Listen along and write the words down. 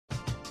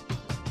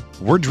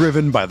We're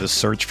driven by the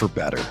search for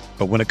better.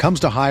 But when it comes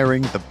to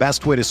hiring, the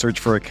best way to search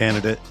for a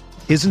candidate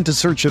isn't to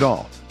search at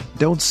all.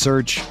 Don't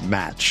search,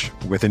 match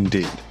with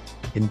Indeed.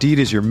 Indeed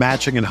is your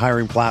matching and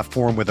hiring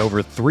platform with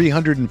over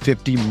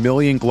 350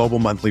 million global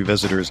monthly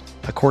visitors,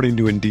 according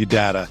to Indeed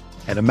data,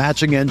 and a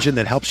matching engine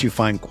that helps you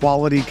find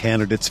quality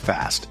candidates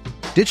fast.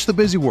 Ditch the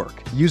busy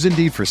work. Use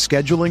Indeed for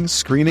scheduling,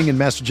 screening, and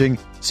messaging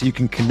so you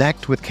can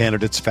connect with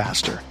candidates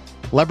faster.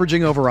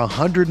 Leveraging over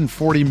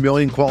 140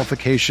 million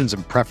qualifications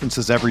and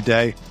preferences every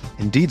day,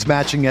 Indeed's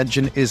matching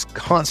engine is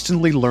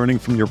constantly learning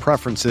from your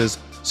preferences,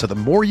 so the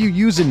more you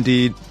use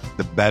Indeed,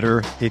 the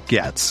better it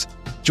gets.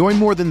 Join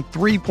more than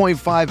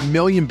 3.5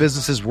 million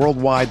businesses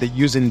worldwide that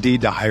use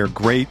Indeed to hire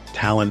great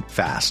talent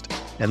fast.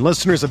 And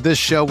listeners of this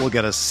show will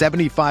get a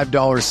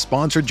 $75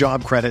 sponsored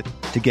job credit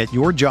to get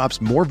your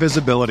jobs more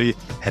visibility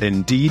at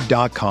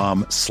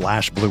Indeed.com/Blue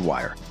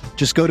Wire.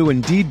 Just go to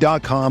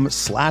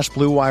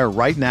Indeed.com/Blue Wire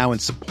right now and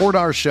support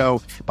our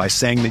show by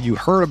saying that you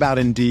heard about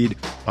Indeed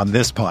on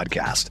this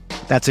podcast.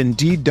 That's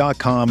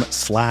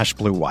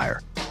Indeed.com/Blue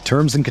Wire.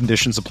 Terms and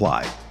conditions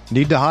apply.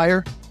 Need to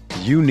hire?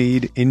 You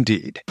need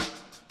Indeed.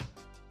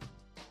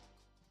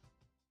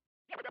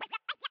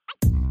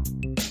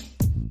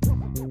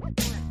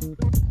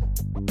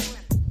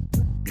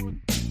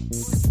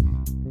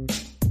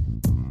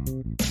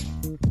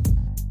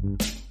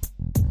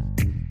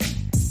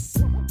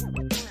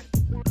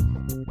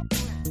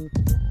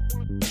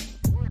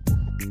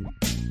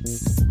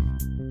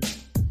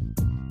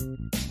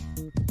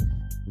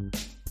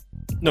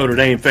 Notre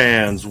Dame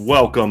fans,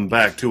 welcome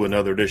back to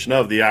another edition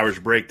of the Irish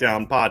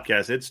Breakdown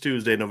Podcast. It's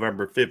Tuesday,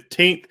 November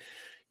 15th.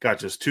 Got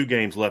just 2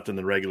 games left in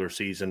the regular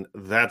season.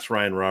 That's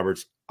Ryan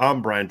Roberts.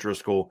 I'm Brian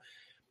Driscoll.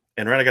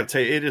 And Ryan, I got to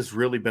tell you, it has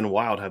really been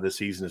wild how this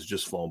season has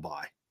just flown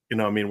by. You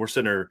know, I mean, we're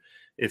sitting there,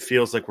 it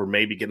feels like we're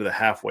maybe getting to the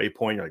halfway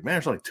point. You're like, man,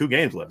 there's only 2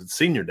 games left. It's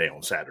senior day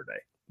on Saturday.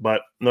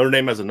 But Notre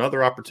Dame has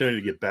another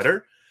opportunity to get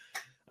better,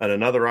 and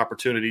another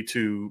opportunity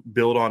to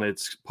build on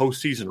its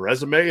postseason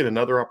resume, and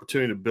another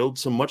opportunity to build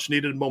some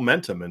much-needed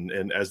momentum.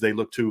 And as they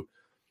look to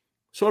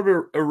sort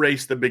of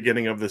erase the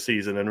beginning of the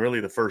season and really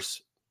the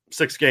first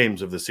 6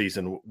 games of the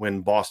season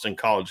when Boston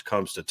College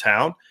comes to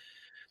town.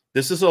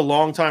 This is a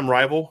longtime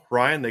rival,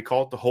 Ryan. They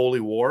call it the Holy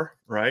War,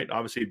 right?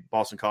 Obviously,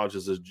 Boston College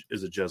is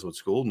a Jesuit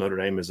school. Notre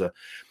Dame is a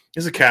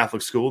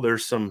Catholic school.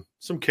 There's some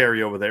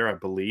carryover there, I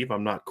believe.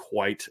 I'm not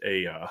quite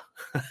a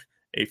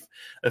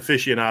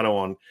aficionado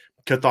on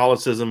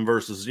Catholicism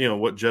versus, you know,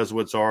 what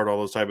Jesuits are and all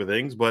those type of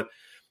things. But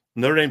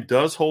Notre Dame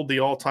does hold the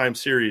all-time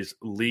series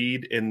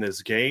lead in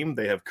this game.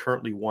 They have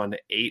currently won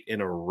 8 in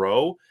a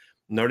row.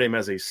 Notre Dame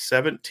has a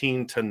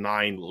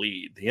 17-9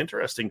 lead. The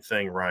interesting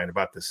thing, Ryan,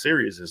 about this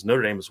series is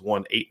Notre Dame has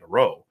won 8 in a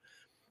row.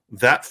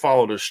 That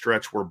followed a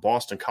stretch where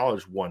Boston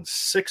College won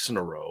 6 in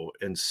a row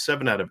and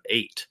 7 out of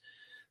 8.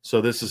 So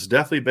this has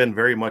definitely been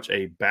very much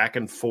a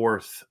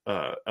back-and-forth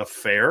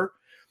affair.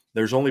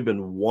 There's only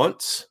been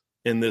once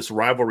in this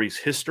rivalry's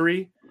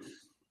history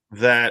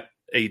that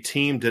a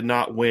team did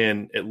not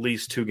win at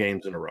least 2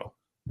 games in a row.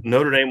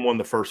 Notre Dame won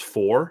the first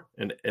 4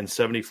 in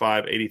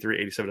 75, 83,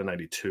 87, and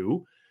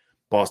 92.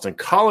 Boston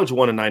College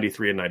won in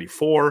 93 and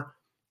 94.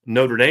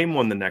 Notre Dame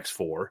won the next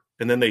 4.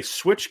 And then they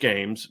switched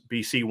games.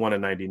 BC won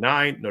in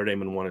 99. Notre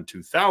Dame won in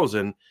 2000.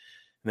 And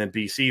then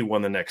BC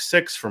won the next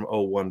 6 from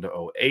 01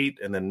 to 08.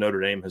 And then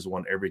Notre Dame has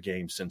won every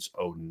game since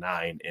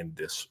 09 in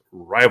this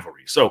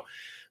rivalry. So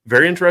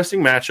very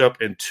interesting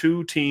matchup, and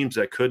 2 teams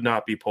that could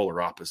not be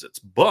polar opposites.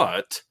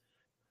 But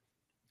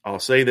I'll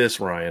say this,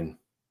 Ryan,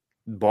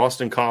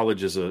 Boston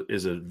College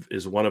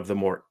is one of the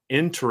more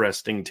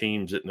interesting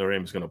teams that Notre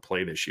Dame is going to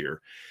play this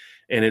year.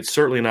 And it's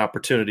certainly an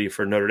opportunity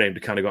for Notre Dame to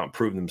kind of go out and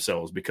prove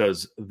themselves,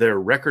 because their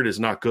record is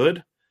not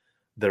good.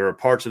 There are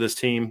parts of this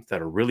team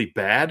that are really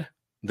bad.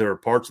 There are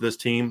parts of this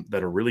team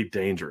that are really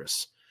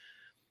dangerous.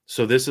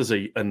 So this is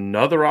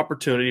another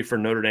opportunity for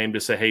Notre Dame to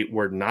say, hey,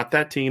 we're not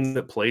that team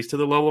that plays to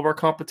the level of our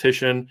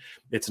competition.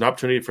 It's an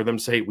opportunity for them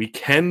to say, hey, we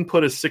can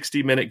put a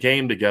 60-minute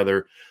game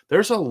together.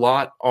 There's a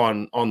lot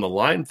on the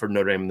line for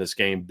Notre Dame in this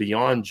game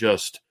beyond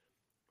just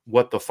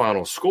what the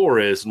final score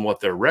is and what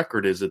their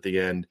record is at the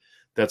end.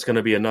 That's going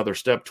to be another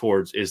step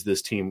towards, is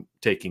this team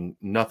taking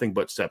nothing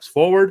but steps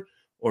forward,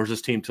 or is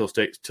this team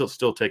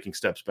still taking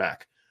steps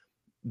back?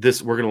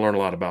 We're going to learn a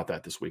lot about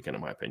that this weekend,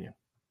 in my opinion.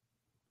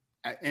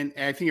 And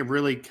I think it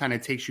really kind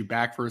of takes you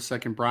back for a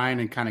second, Brian,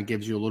 and kind of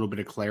gives you a little bit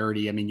of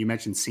clarity. I mean, you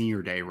mentioned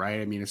senior day,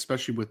 right? I mean,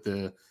 especially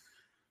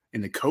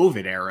in the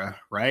COVID era,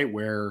 right?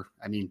 Where,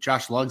 I mean,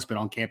 Josh Lugg's been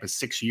on campus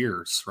 6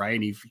 years, right?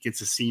 And he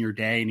gets a senior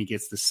day and he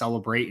gets to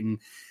celebrate. And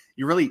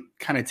you really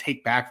kind of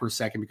take back for a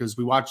second, because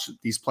we watch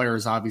these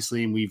players,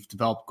 obviously, and we've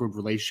developed good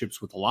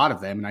relationships with a lot of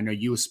them. And I know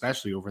you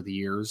especially over the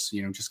years,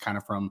 you know, just kind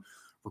of from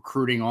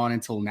recruiting on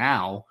until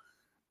now.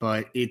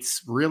 But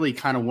it's really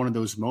kind of one of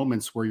those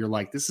moments where you're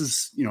like, this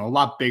is, you know, a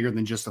lot bigger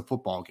than just a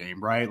football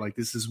game, right? Like,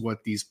 this is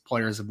what these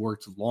players have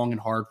worked long and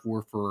hard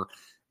for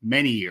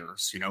many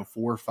years, you know,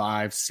 4,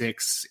 5,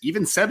 6,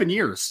 even 7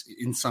 years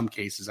in some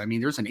cases. I mean,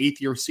 there's an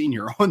 8th-year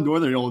senior on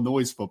Northern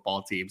Illinois'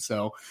 football team.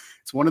 So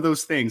it's one of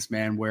those things,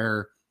 man,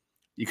 where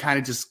you kind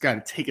of just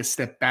got to take a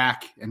step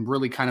back and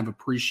really kind of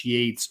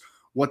appreciate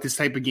what this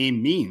type of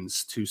game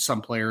means to some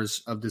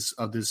players of this,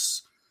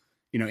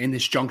 in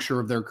this juncture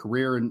of their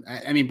career. And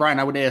I mean, Brian,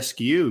 I would ask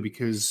you,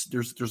 because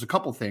there's a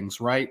couple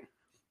things, right?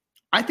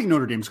 I think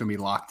Notre Dame's going to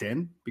be locked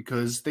in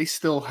because they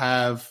still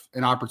have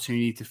an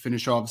opportunity to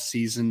finish off the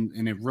season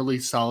in a really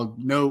solid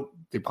note.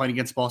 They're playing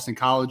against Boston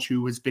College,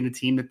 who has been a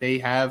team that they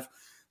have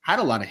had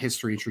a lot of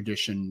history and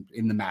tradition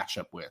in the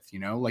matchup with,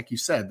 like you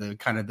said, the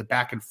kind of the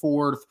back and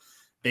forth,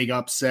 big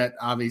upset,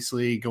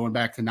 obviously going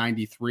back to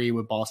 93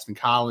 with Boston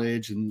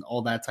College and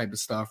all that type of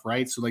stuff.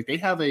 Right. So like they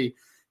have a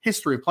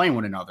history of playing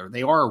one another.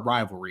 They are a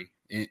rivalry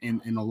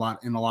in a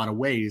lot of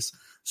ways.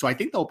 So I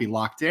think they'll be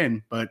locked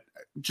in, but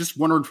just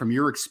wondering from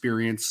your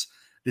experience,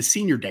 the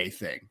senior day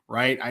thing,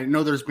 right? I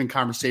know there's been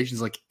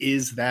conversations like,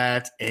 is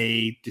that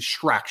a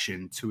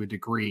distraction to a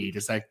degree?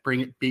 Does that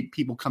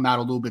people come out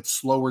a little bit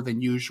slower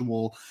than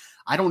usual?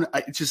 I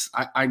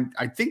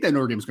think that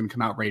Notre Dame is going to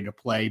come out ready to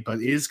play, but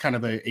it is kind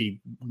of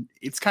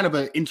it's kind of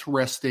an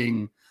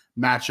interesting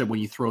matchup when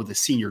you throw the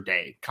senior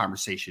day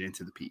conversation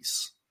into the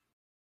piece.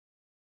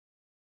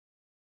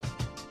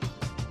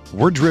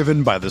 We're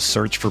driven by the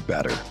search for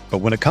better. But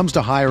when it comes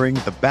to hiring,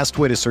 the best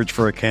way to search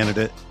for a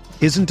candidate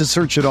isn't to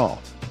search at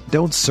all.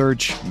 Don't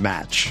search,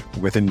 match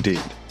with Indeed.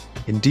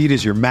 Indeed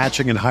is your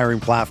matching and hiring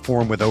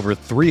platform with over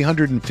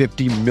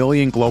 350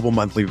 million global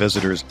monthly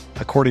visitors,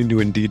 according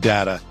to Indeed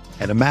data,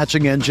 and a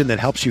matching engine that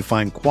helps you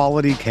find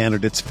quality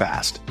candidates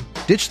fast.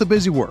 Ditch the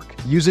busy work.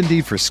 Use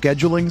Indeed for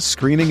scheduling,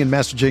 screening, and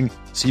messaging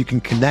so you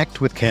can connect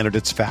with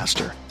candidates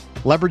faster.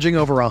 Leveraging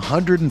over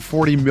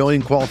 140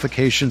 million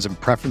qualifications and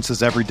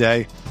preferences every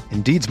day,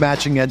 Indeed's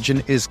matching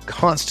engine is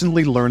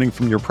constantly learning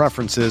from your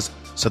preferences,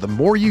 so the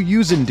more you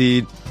use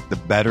Indeed, the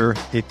better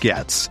it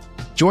gets.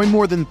 Join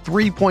more than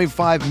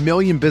 3.5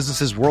 million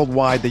businesses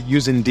worldwide that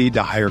use Indeed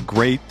to hire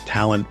great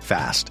talent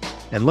fast.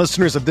 And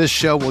listeners of this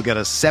show will get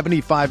a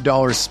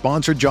 $75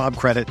 sponsored job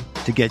credit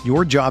to get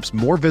your jobs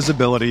more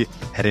visibility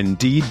at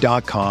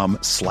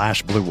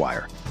Indeed.com/Blue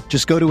Wire.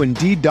 Just go to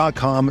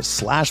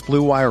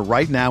Indeed.com/Blue Wire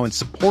right now and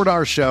support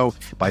our show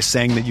by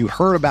saying that you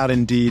heard about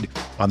Indeed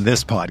on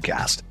this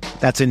podcast.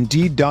 That's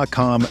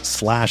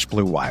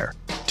Indeed.com/Blue Wire.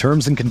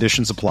 Terms and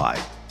conditions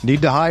apply.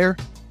 Need to hire?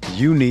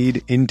 You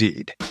need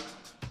Indeed.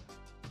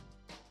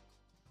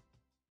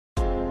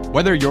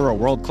 Whether you're a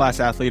world-class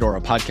athlete or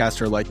a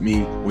podcaster like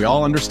me, we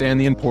all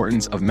understand the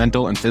importance of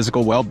mental and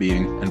physical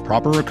well-being and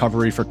proper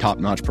recovery for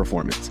top-notch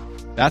performance.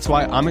 That's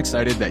why I'm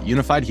excited that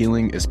Unified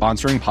Healing is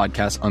sponsoring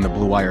podcasts on the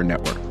Blue Wire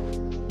Network.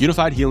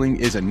 Unified Healing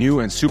is a new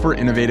and super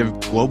innovative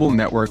global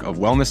network of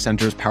wellness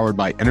centers powered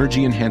by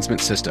Energy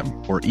Enhancement System,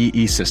 or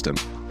EE System.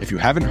 If you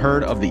haven't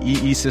heard of the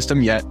EE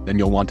System yet, then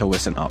you'll want to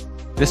listen up.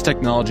 This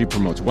technology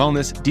promotes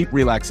wellness, deep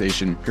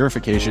relaxation,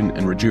 purification,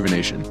 and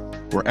rejuvenation.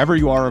 Wherever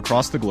you are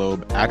across the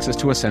globe, access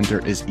to a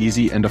center is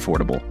easy and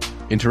affordable.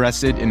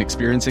 Interested in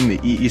experiencing the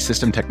EE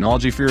System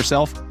technology for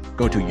yourself?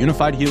 Go to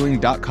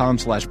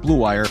unifiedhealing.com/Blue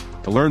Wire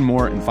to learn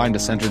more and find a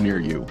center near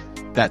you.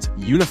 That's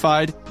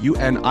unified,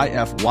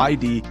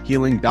 UNIFYD,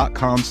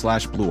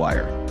 healing.com/Blue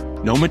Wire.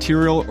 No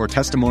material or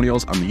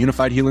testimonials on the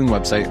Unified Healing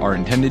website are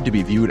intended to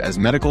be viewed as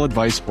medical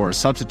advice or a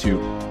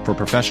substitute for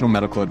professional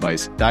medical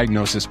advice,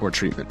 diagnosis, or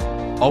treatment.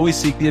 Always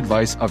seek the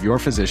advice of your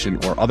physician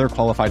or other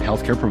qualified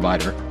healthcare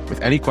provider with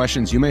any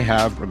questions you may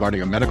have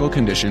regarding a medical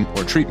condition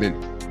or treatment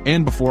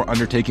and before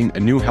undertaking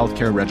a new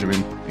healthcare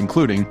regimen,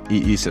 including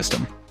EE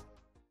System.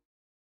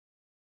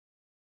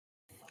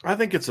 I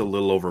think it's a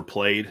little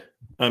overplayed.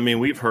 I mean,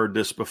 we've heard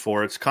this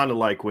before. It's kind of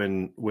like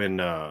when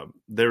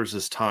there's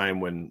this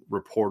time when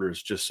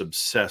reporters just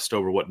obsessed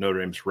over what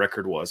Notre Dame's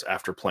record was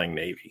after playing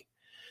Navy.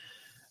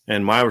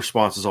 And my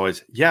response is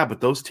always, yeah, but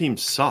those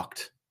teams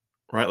sucked,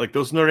 right? Like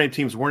those Notre Dame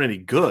teams weren't any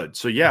good.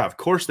 So yeah, of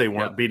course they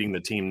weren't beating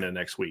the team the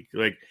next week.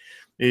 Like,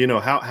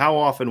 how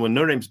often when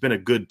Notre Dame's been a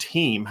good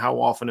team,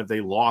 how often have they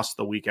lost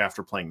the week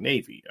after playing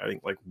Navy? I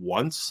think like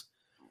once.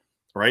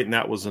 Right, and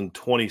that was in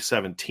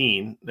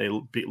 2017. They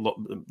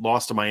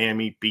lost to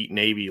Miami, beat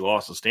Navy,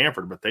 lost to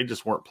Stanford, but they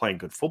just weren't playing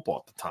good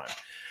football at the time.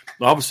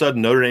 All of a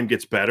sudden, Notre Dame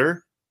gets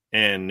better,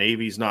 and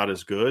Navy's not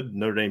as good.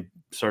 Notre Dame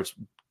starts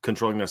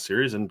controlling that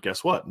series, and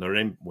guess what? Notre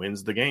Dame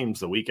wins the games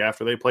the week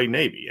after they play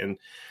Navy, and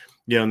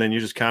and then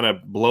you just kind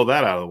of blow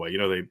that out of the way.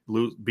 They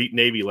beat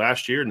Navy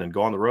last year, and then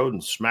go on the road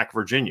and smack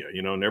Virginia.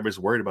 And everybody's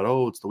worried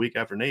about it's the week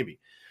after Navy,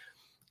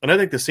 and I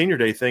think the senior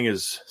day thing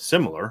is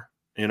similar.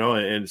 And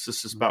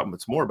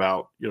it's more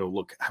about,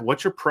 look,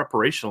 what's your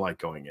preparation like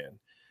going in?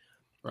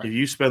 Right. If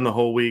you spend the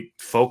whole week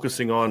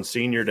focusing on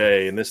senior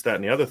day and this, that,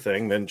 and the other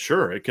thing, then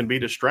sure, it can be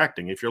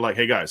distracting. If you're like,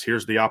 hey guys,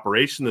 here's the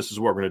operation, this is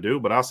what we're going to do.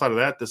 But outside of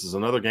that, this is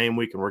another game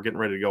week and we're getting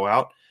ready to go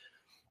out.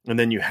 And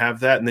then you have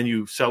that, and then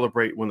you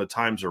celebrate when the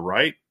times are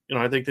right.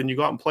 I think then you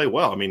go out and play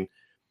well. I mean,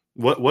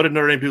 what did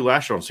Notre Dame do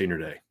last year on senior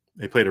day?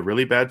 They played a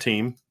really bad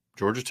team,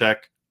 Georgia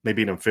Tech. They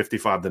beat them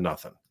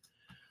 55-0.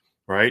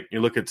 Right? You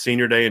look at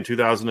senior day in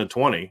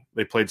 2020,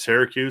 they played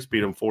Syracuse,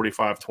 beat them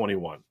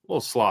 45-21. A little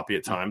sloppy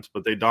at times,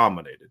 but they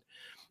dominated.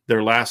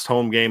 Their last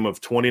home game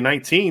of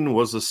 2019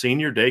 was the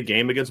senior day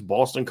game against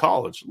Boston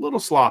College. A little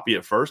sloppy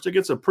at first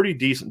against a pretty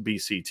decent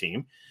BC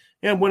team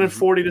and winning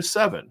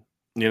 40-7.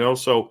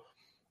 So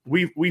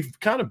we've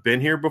kind of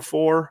been here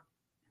before.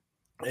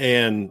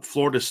 And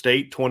Florida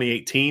State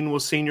 2018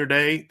 was senior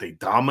day. They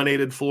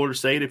dominated Florida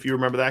State, if you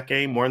remember that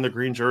game, wearing the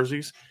green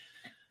jerseys.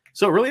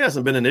 So it really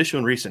hasn't been an issue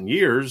in recent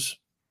years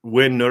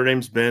when Notre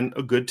Dame's been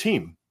a good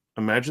team.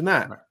 Imagine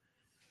that.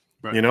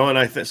 Right. And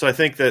I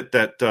think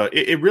that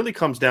it really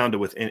comes down to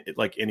with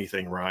like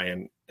anything,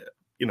 Ryan.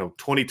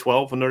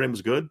 2012 when Notre Dame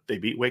was good, they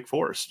beat Wake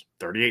Forest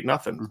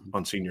 38-0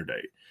 on senior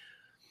day.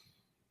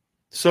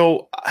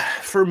 So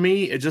for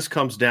me, it just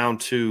comes down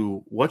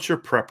to what's your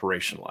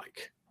preparation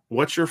like?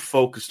 What's your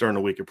focus during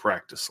a week of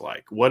practice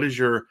like? What is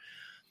your,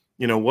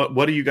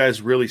 what are you guys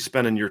really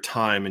spending your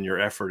time and your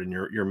effort and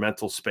your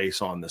mental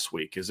space on this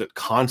week? Is it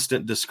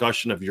constant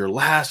discussion of your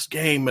last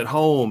game at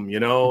home,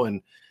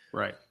 and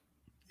right.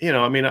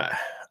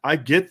 I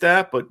get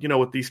that, but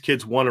what these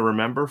kids want to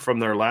remember from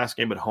their last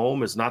game at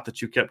home is not that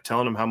you kept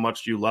telling them how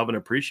much you love and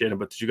appreciate them,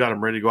 but that you got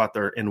them ready to go out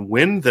there and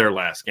win their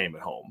last game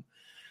at home.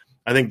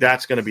 I think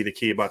that's going to be the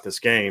key about this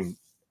game.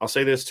 I'll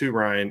say this too,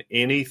 Ryan.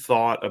 Any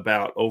thought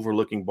about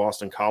overlooking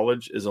Boston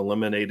College is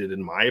eliminated,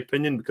 in my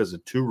opinion, because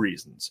of two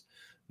reasons.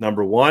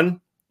 Number one,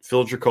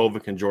 Phil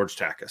Dracovic and George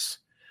Takis.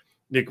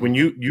 Nick, when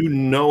you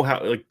know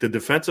how, like, the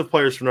defensive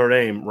players from Notre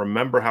Dame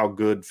remember how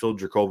good Phil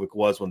Dracovic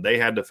was when they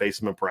had to face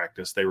him in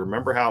practice. They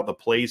remember how the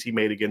plays he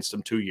made against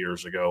them 2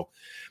 years ago.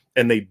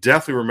 And they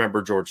definitely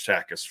remember George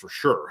Takis for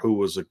sure, who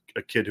was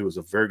a kid who was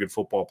a very good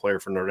football player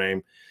for Notre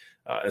Dame.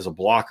 As a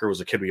blocker, was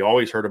a kid we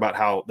always heard about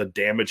how the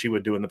damage he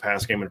would do in the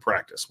pass game in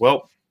practice.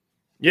 Well,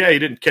 yeah, he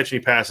didn't catch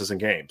any passes in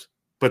games,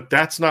 but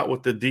that's not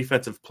what the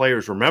defensive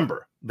players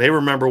remember. They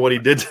remember what he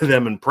did to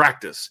them in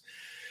practice.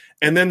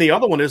 And then the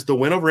other one is the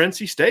win over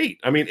NC State.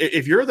 I mean,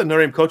 if you're the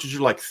Notre Dame coaches,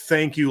 you're like,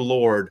 thank you,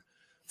 Lord,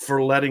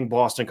 for letting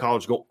Boston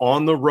College go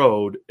on the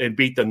road and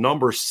beat the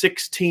number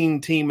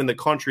 16 team in the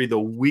country the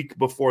week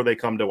before they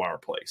come to our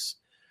place.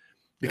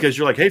 Because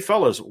you're like, hey,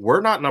 fellas, we're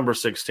not number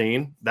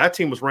 16. That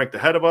team was ranked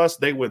ahead of us.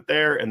 They went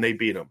there and they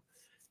beat them.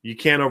 You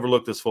can't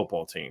overlook this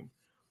football team.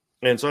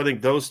 And so I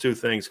think those two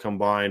things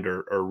combined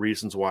are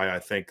reasons why I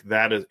think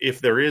that is,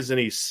 if there is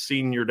any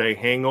senior day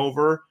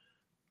hangover,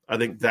 I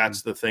think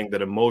that's the thing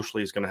that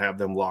emotionally is going to have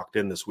them locked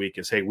in this week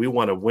is, hey, we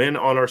want to win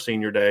on our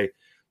senior day.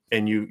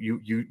 And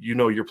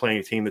you're playing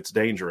a team that's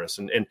dangerous.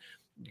 And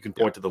you can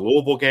point to the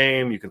Louisville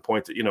game. You can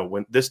point to,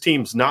 when this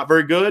team's not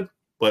very good,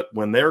 but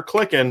when they're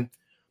clicking,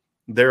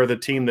 they're the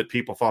team that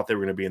people thought they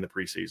were going to be in the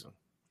preseason.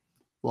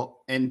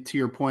 Well, and to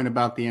your point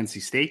about the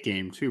NC State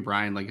game too,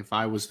 Brian, like if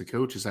I was the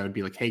coaches, I would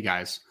be like, hey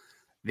guys,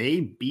 they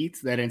beat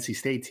that NC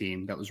State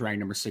team that was ranked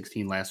number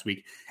 16 last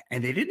week,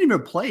 and they didn't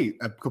even play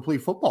a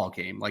complete football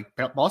game. Like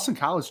Boston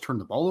College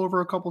turned the ball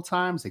over a couple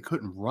times. They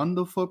couldn't run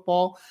the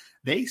football.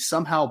 They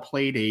somehow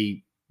played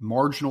a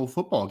marginal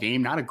football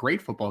game, not a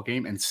great football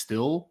game, and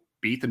still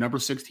beat the number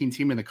 16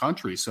 team in the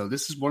country. So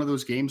this is one of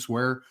those games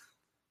where,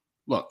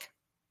 look,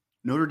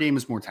 Notre Dame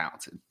is more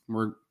talented.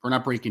 We're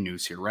not breaking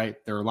news here, right?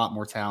 They're a lot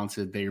more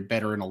talented. They are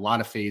better in a lot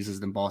of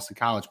phases than Boston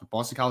College, but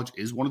Boston College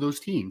is one of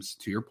those teams,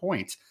 to your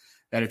point,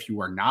 that if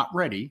you are not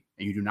ready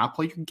and you do not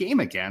play your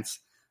game against,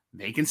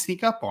 they can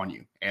sneak up on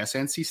you. Ask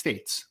NC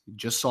State's. You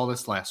just saw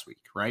this last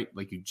week, right?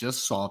 Like you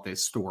just saw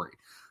this story.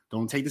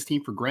 Don't take this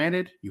team for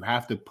granted. You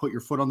have to put your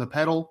foot on the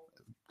pedal,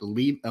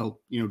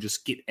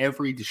 just get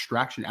every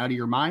distraction out of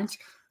your minds.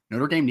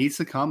 Notre Dame needs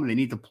to come and they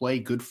need to play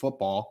good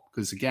football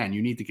because, again,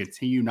 you need to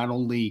continue not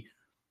only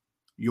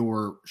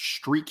your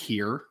streak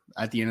here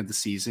at the end of the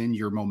season,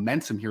 your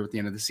momentum here at the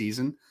end of the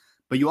season,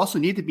 but you also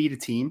need to beat a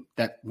team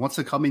that wants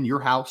to come in your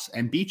house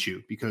and beat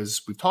you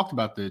because we've talked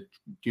about the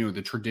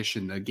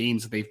tradition, the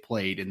games that they've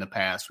played in the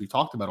past. We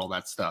talked about all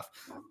that stuff.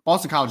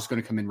 Boston College is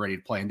going to come in ready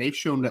to play, and they've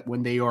shown that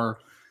when they are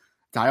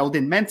dialed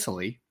in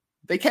mentally,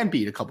 they can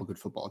beat a couple good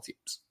football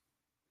teams.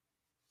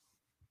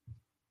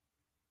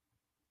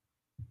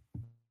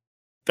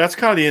 That's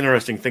kind of the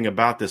interesting thing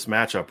about this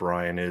matchup,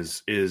 Ryan,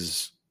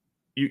 is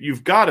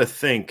you've got to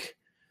think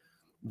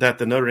that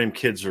the Notre Dame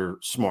kids are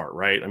smart,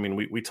 right? I mean,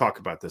 we talk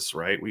about this,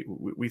 right?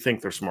 We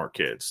think they're smart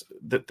kids.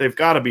 That they've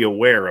got to be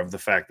aware of the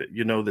fact that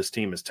this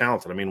team is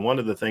talented. I mean, one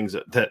of the things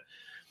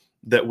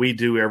that we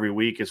do every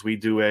week is we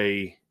do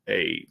a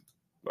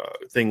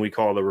thing we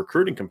call the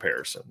recruiting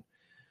comparison.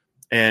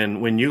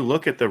 And when you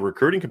look at the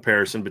recruiting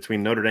comparison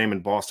between Notre Dame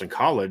and Boston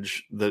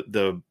College,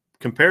 the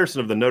comparison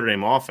of the Notre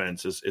Dame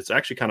offense it's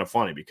actually kind of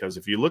funny because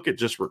if you look at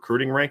just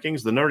recruiting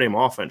rankings, the Notre Dame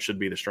offense should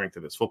be the strength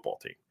of this football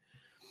team.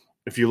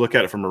 If you look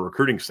at it from a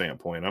recruiting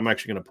standpoint, I'm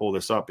actually going to pull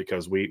this up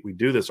because we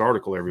do this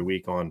article every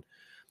week on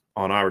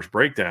Irish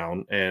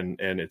Breakdown, and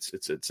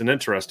it's an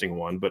interesting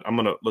one. But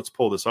let's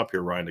pull this up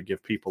here, Ryan, to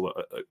give people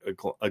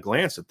a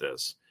glance at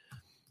this.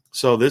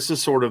 So this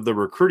is sort of the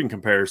recruiting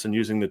comparison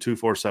using the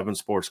 247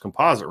 Sports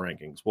composite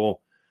rankings.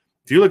 Well,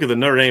 if you look at the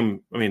Notre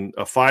Dame, I mean,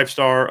 a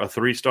 5-star, a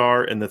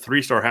 3-star, and the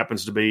 3-star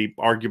happens to be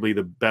arguably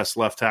the best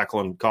left tackle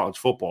in college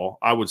football.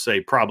 I would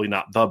say probably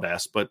not the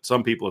best, but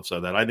some people have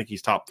said that. I think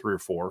he's top 3 or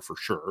 4 for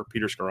sure.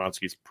 Peter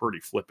Skoronski's pretty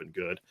flipping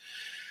good.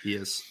 He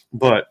is.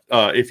 But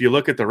if you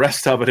look at the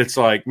rest of it, it's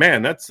like,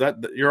 man, that's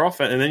your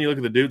offense. And then you look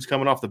at the dudes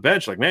coming off the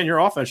bench, like, man, your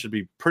offense should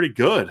be pretty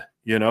good,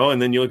 you know?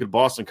 And then you look at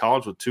Boston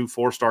College with 2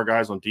 4-star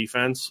guys on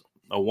defense.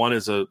 One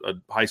is a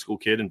high school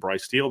kid in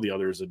Bryce Steele. The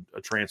other is a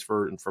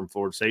transfer from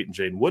Florida State and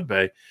Jaden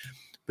Woodbay.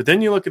 But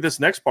then you look at this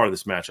next part of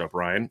this matchup,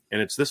 Ryan,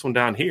 and it's this one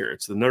down here.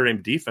 It's the Notre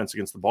Dame defense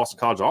against the Boston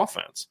College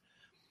offense.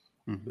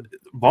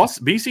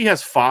 BC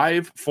has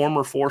 5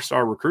 former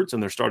 4-star recruits in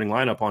their starting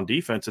lineup on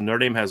defense, and Notre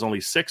Dame has only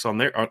 6 on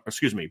their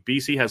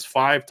BC has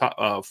 5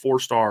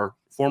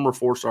 former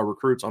 4-star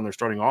recruits on their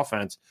starting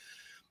offense.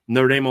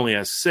 Notre Dame only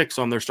has 6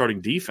 on their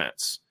starting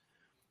defense.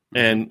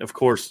 And, of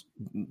course,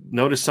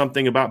 notice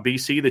something about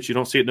BC that you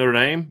don't see at Notre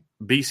Dame.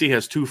 BC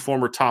has 2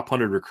 former top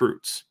 100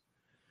 recruits.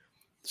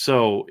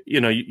 So, you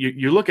know,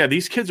 you look at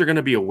these kids are going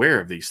to be aware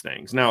of these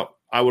things. Now,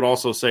 I would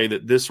also say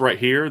that this right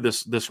here,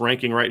 this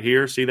ranking right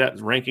here, see that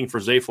ranking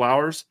for Zay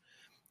Flowers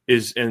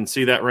and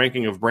see that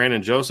ranking of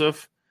Brandon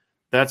Joseph?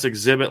 That's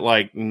exhibit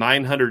like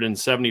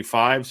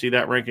 975. See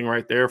that ranking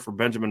right there for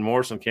Benjamin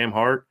Morse and Cam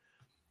Hart?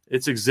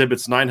 It's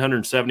exhibits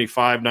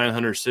 975,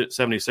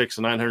 976,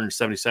 and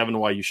 977,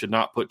 why you should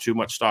not put too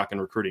much stock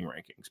in recruiting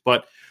rankings.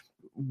 But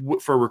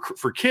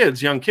for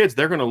kids, young kids,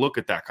 they're going to look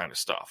at that kind of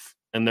stuff.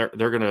 And they're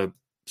going to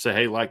say,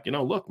 hey, like, you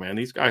know, look, man,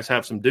 these guys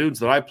have some dudes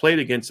that I played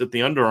against at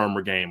the Under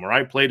Armour game or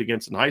I played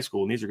against in high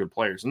school, and these are good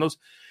players. And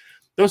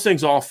those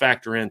things all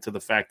factor into the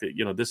fact that,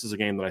 you know, this is a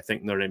game that I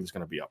think Notre Dame is going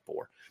to be up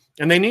for.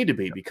 And they need to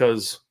be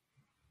because,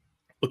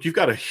 look, you've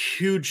got a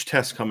huge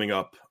test coming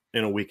up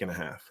in a week and a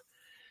half.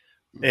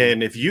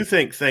 And if you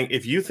think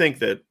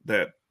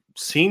that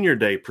Senior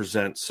Day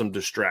presents some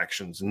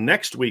distractions,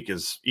 next week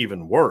is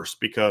even worse,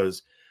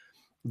 because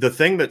the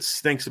thing that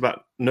stinks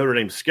about Notre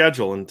Dame's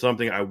schedule, and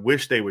something I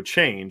wish they would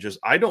change, is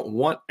I don't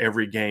want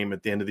every game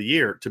at the end of the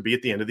year to be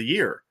at the end of the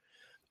year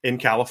in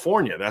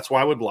California. That's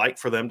why I would like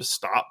for them to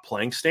stop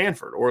playing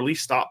Stanford, or at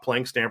least stop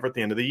playing Stanford at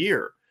the end of the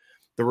year.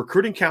 The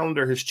recruiting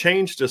calendar has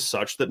changed as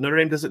such that Notre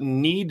Dame doesn't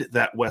need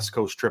that West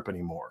Coast trip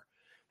anymore.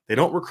 They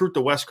don't recruit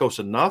the West Coast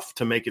enough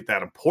to make it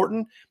that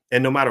important.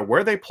 And no matter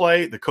where they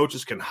play, the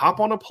coaches can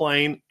hop on a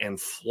plane and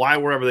fly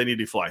wherever they need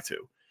to fly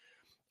to.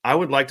 I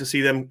would like to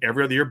see them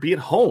every other year be at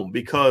home,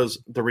 because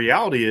the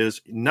reality is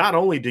not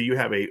only do you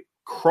have a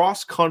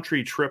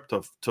cross-country trip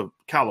to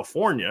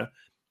California,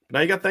 but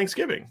now you got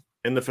Thanksgiving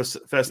and the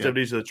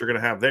festivities that you're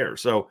going to have there.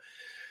 So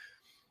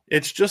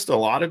it's just a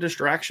lot of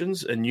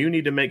distractions, and you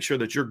need to make sure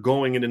that you're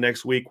going into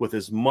next week with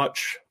as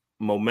much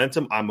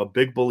momentum. I'm a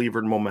big believer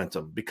in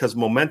momentum, because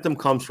momentum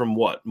comes from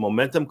what?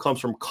 Momentum comes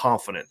from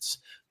confidence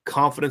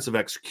of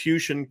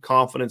execution,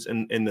 confidence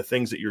in the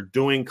things that you're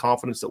doing,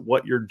 confidence that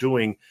what you're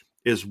doing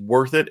is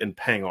worth it and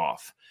paying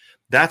off.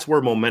 That's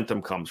where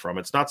momentum comes from.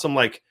 It's not some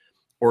like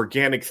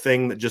organic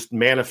thing that just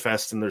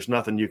manifests and there's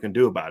nothing you can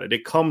do about it.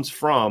 It comes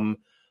from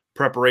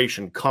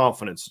preparation,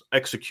 confidence,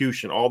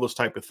 execution, all those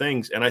type of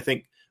things. And I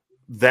think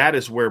that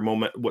is where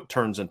what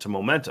turns into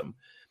momentum.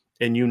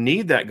 And you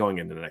need that going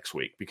into the next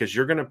week, because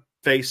you're going to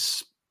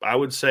face, I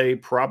would say,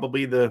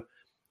 probably the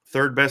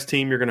 3rd best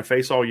team you're going to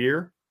face all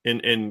year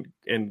in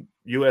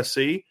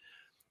USC,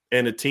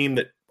 and a team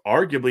that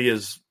arguably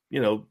is,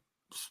 you know,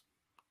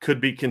 could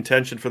be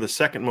contention for the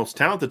 2nd most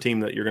talented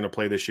team that you're going to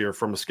play this year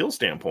from a skill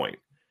standpoint,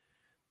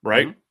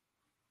 right? Mm-hmm.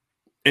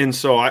 And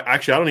so I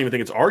don't even think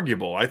it's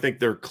arguable. I think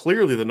they're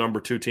clearly the number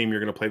 2 team you're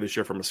going to play this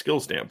year from a skill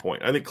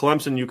standpoint. I think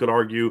Clemson, you could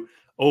argue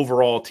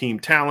overall team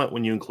talent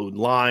when you include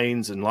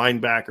lines and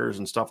linebackers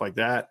and stuff like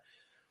that.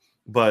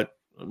 But,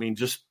 I mean,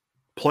 just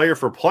player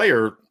for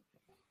player,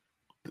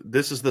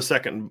 this is the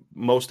 2nd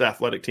most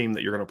athletic team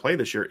that you're going to play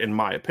this year, in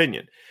my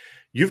opinion.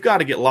 You've got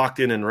to get locked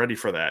in and ready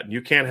for that.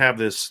 You can't have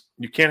this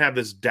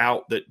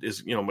doubt that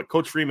is, you know, what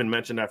Coach Freeman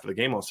mentioned after the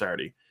game on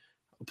Saturday.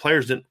 The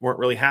players weren't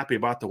really happy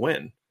about the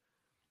win.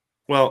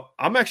 Well,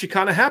 I'm actually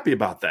kind of happy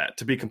about that,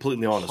 to be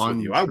completely honest 100%.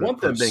 With you. I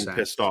want them being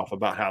pissed off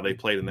about how they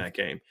played in that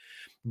game.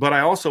 But I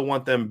also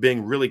want them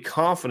being really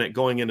confident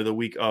going into the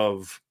week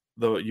of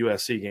the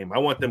USC game. I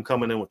want them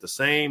coming in with the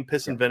same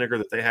piss and vinegar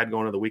that they had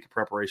going into the week of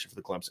preparation for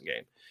the Clemson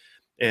game.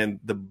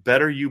 And the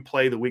better you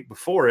play the week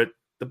before it,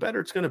 the better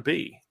it's going to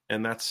be.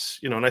 And that's,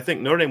 you know, and I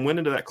think Notre Dame went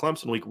into that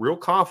Clemson week real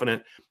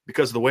confident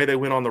because of the way they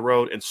went on the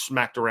road and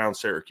smacked around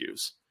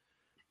Syracuse.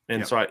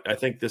 And so I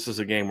think this is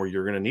a game where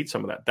you're going to need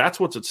some of that. That's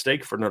what's at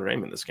stake for Notre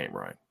Dame in this game,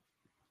 Ryan.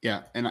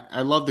 Yeah, and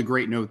I love the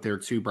great note there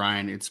too,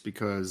 Brian. It's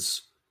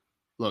because,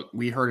 look,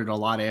 we heard it a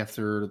lot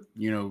after,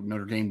 you know,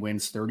 Notre Dame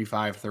wins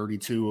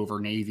 35-32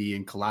 over Navy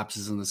and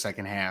collapses in the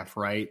second half,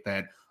 right?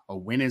 That a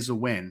win is a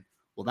win.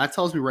 Well, that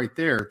tells me right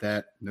there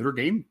that Notre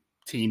Dame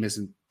team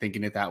isn't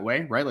thinking it that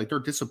way, right? Like, they're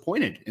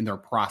disappointed in their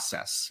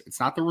process. It's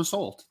not the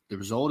result. The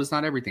result is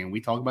not everything.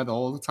 We talk about that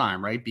all the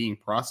time, right? Being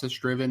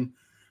process-driven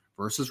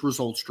versus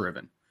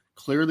results-driven.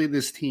 Clearly,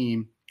 this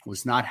team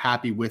was not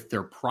happy with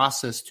their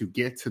process to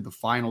get to the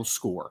final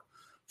score.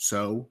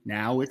 So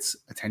now it's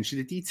attention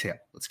to detail.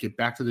 Let's get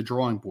back to the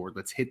drawing board.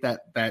 Let's hit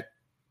that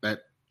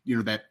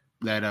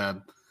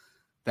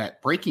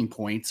breaking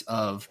point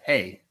of,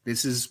 hey,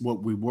 this is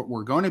what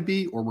we're going to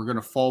be, or we're going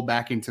to fall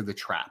back into the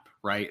trap,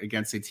 right?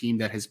 Against a team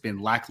that has been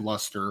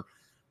lackluster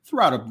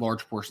throughout a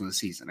large portion of the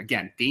season.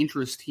 Again,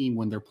 dangerous team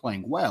when they're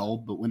playing well,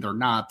 but when they're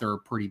not, they're a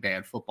pretty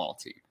bad football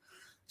team.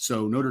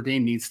 So Notre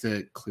Dame needs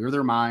to clear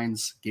their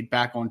minds, get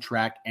back on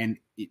track, and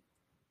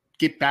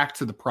get back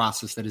to the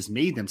process that has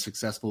made them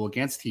successful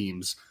against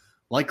teams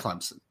like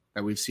Clemson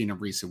that we've seen in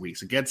recent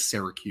weeks, against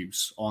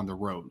Syracuse on the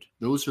road.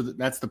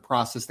 That's the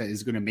process that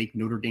is going to make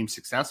Notre Dame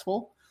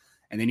successful,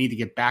 and they need to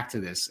get back to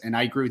this. And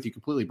I agree with you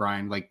completely,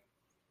 Brian. Like,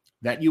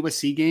 that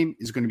USC game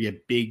is going to be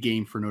a big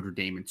game for Notre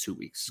Dame in 2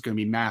 weeks. It's going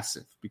to be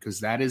massive because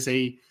that is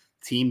a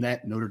team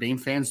that Notre Dame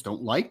fans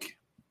don't like.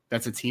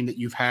 That's a team that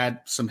you've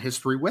had some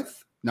history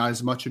with, not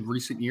as much in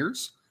recent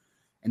years.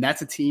 And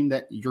that's a team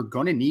that you're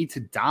going to need to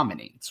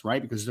dominate,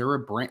 right? Because they're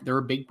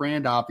a big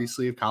brand,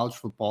 obviously, of college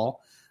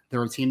football.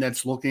 They're a team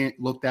that's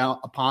looked out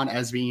upon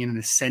as being an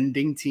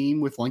ascending team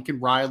with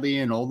Lincoln Riley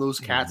and all those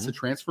cats that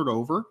transferred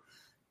over.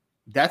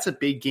 That's a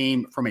big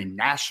game from a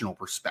national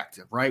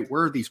perspective, right?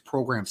 Where are these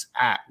programs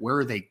at? Where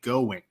are they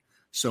going?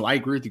 So I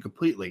agree with you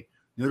completely.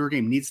 Notre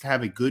Dame needs to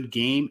have a good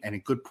game and a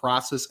good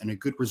process and a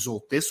good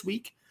result this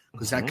week,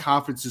 because that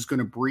confidence is going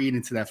to breed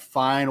into that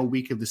final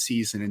week of the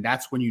season. And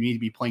that's when you need to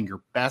be playing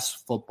your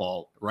best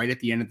football right at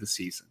the end of the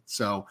season.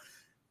 So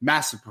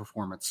massive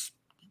performance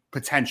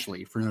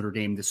potentially for Notre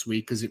Dame this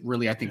week, because it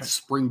really, I think,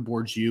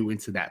 springboards you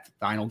into that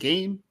final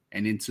game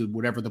and into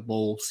whatever the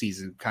bowl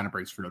season kind of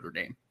brings for Notre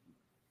Dame.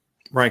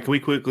 Ryan, can we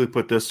quickly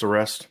put this to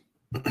rest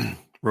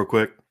real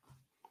quick?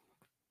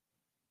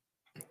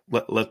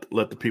 Let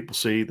the people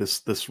see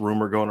this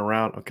rumor going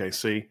around. Okay,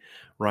 see,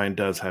 Ryan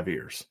does have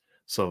ears.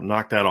 So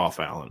knock that off,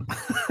 Alan.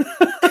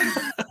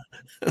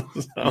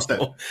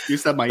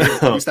 Used to have my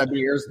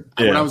ears.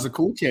 Yeah. When I was a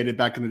cool kid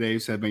back in the day, I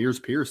used to have my ears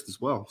pierced as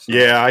well. So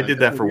yeah, I did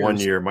that for 1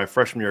 year. My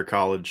freshman year of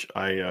college,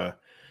 I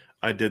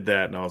did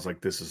that, and I was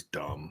like, this is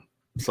dumb.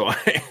 So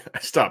I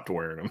stopped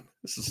wearing them.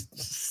 This is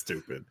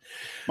stupid.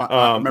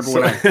 I remember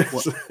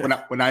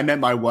when I met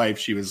my wife,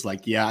 she was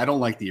like, yeah, I don't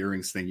like the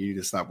earrings thing. You need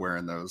to stop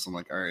wearing those. I'm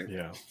like, all right,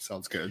 yeah,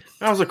 sounds good.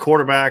 I was a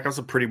quarterback. I was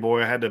a pretty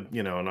boy. I had to,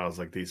 and I was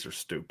like, these are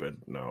stupid.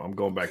 No, I'm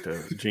going back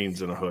to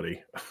jeans and a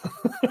hoodie.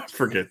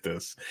 Forget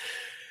this.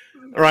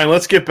 All right,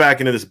 let's get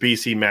back into this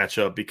BC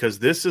matchup, because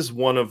this is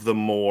one of the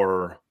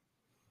more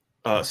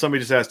somebody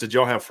just asked, did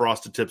y'all have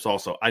frosted tips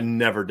also? I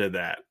never did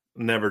that.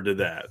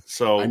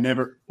 So I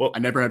never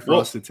had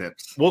frosted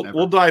tips.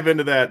 We'll dive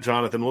into that,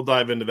 Jonathan. We'll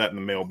dive into that in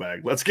the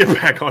mailbag. Let's get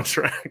back on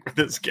track with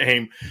this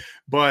game.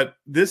 But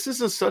this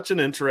is such an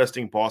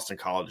interesting Boston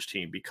College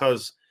team,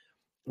 because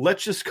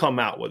let's just come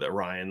out with it,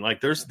 Ryan.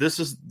 Like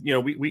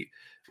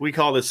we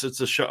call this,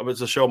 it's a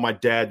show my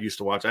dad used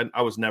to watch.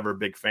 I was never a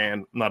big fan.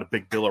 I'm not a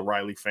big Bill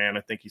O'Reilly fan.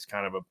 I think he's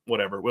kind of a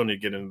whatever. We don't need to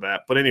get into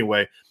that. But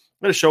anyway,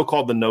 we had a show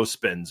called the No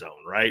Spin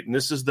Zone, right? And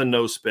this is the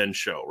no spin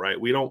show, right?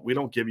 We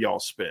don't give y'all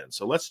spin.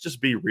 So let's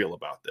just be real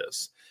about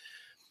this.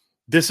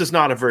 This is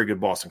not a very good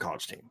Boston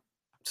College team.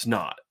 It's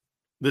not.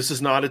 This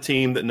is not a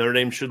team that Notre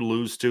Dame should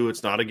lose to.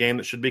 It's not a game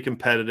that should be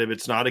competitive.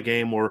 It's not a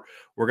game where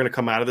we're going to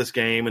come out of this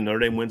game and Notre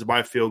Dame wins by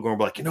a field goal and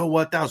be like, you know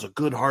what? That was a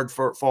good,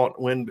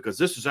 hard-fought win because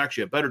this is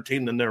actually a better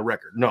team than their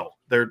record. No,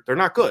 they're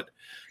not good.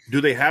 Do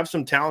they have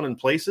some talent in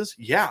places?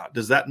 Yeah.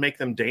 Does that make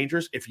them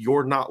dangerous if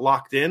you're not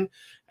locked in?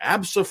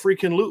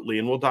 Abso-freaking-lutely,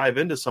 and we'll dive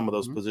into some of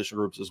those position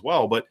groups as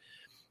well. But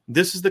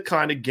this is the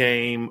kind of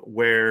game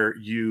where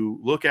you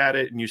look at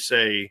it and you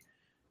say,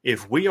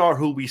 if we are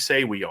who we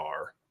say we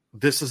are,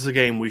 this is the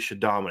game we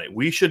should dominate.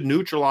 We should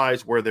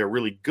neutralize where they're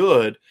really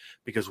good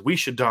because we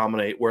should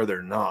dominate where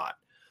they're not.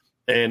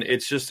 And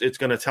it's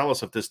going to tell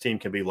us if this team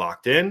can be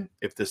locked in,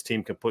 if this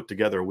team can put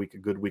together a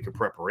good week of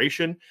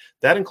preparation.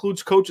 That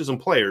includes coaches and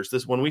players.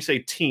 When we say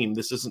team,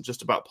 this isn't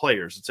just about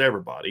players. It's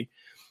everybody.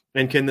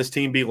 And can this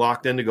team be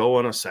locked in to go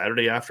on a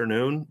Saturday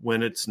afternoon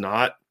when it's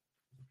not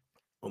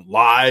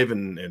live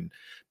and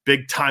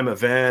big time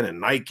event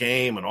and night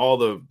game and all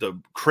the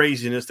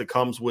craziness that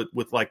comes with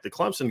like the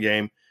Clemson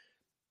game?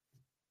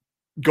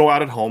 Go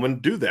out at home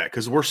and do that,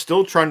 because we're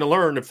still trying to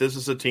learn if this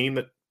is a team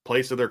that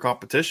plays to their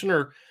competition,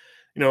 or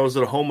is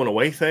it a home and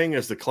away thing?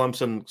 Is the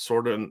Clemson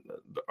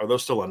are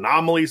those still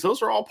anomalies?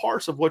 Those are all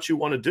parts of what you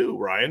want to do,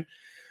 Ryan.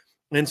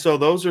 And so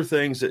those are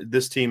things that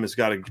this team has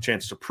got a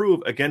chance to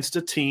prove against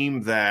a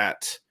team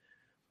that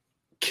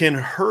can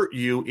hurt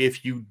you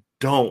if you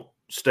don't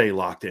stay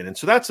locked in. And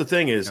so that's the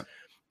thing is,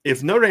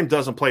 if Notre Dame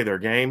doesn't play their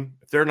game,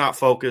 if they're not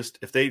focused,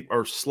 if they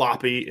are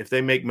sloppy, if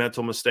they make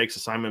mental mistakes,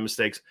 assignment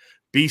mistakes,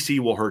 BC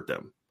will hurt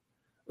them,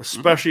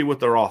 especially with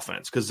their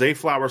offense, because Zay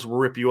Flowers will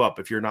rip you up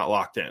if you're not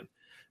locked in.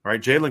 All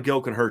right, Jalen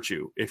Gill can hurt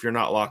you if you're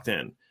not locked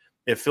in.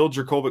 If Phil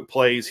Jurkovec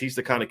plays, he's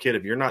the kind of kid,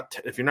 if you're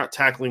not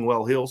tackling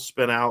well, he'll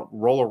spin out,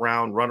 roll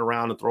around, run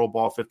around, and throw a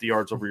ball 50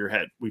 yards over your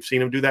head. We've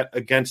seen him do that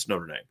against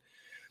Notre Dame.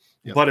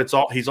 Yep.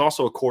 But he's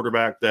also a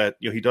quarterback that,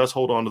 he does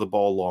hold on to the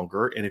ball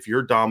longer. And if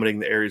you're dominating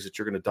the areas that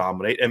you're going to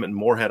dominate, Emmett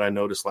Morehead, I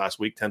noticed last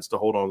week, tends to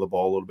hold on to the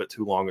ball a little bit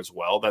too long as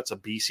well. That's a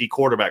BC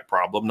quarterback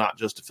problem, not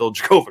just a Phil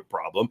Djokovic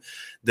problem.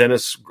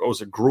 Dennis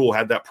Gruel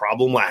had that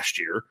problem last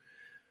year.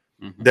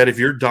 Mm-hmm. That if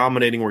you're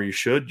dominating where you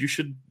should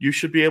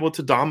be able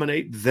to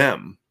dominate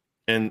them.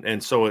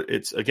 And so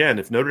it's, again,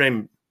 if Notre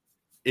Dame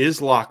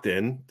is locked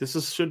in,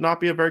 should not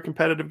be a very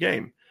competitive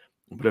game.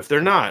 But if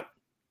they're not,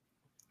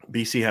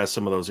 BC has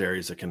some of those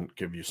areas that can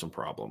give you some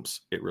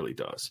problems. It really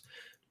does.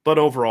 But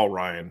overall,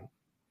 Ryan,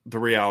 the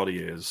reality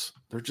is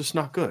they're just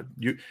not good.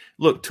 You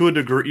look, to a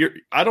degree,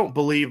 I don't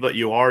believe that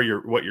you are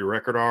what your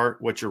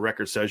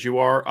record says you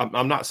are.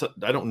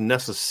 I don't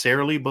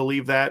necessarily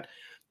believe that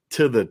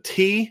to the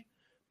T,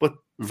 but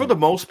for the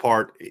most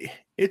part,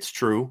 it's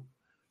true.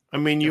 I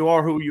mean, you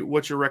are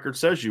what your record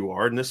says you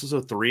are, and this is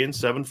a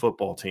 3-7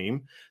 football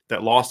team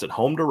that lost at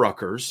home to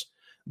Rutgers,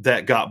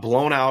 that got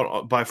blown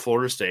out by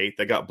Florida State,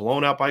 that got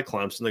blown out by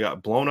Clemson, that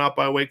got blown out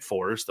by Wake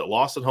Forest, that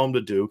lost at home to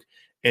Duke,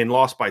 and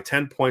lost by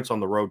 10 points on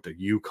the road to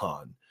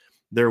UConn.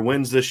 Their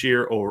wins this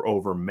year are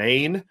over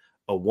Maine,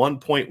 a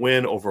 1-point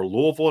win over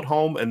Louisville at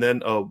home, and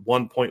then a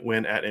 1-point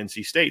win at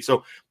NC State.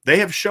 So they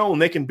have shown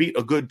they can beat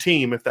a good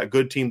team if that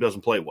good team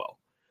doesn't play well.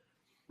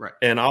 Right.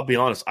 And I'll be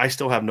honest, I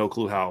still have no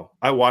clue how.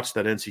 I watched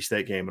that NC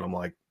State game, and I'm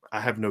like,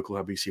 I have no clue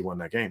how BC won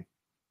that game.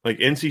 Like,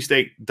 NC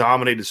State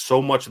dominated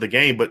so much of the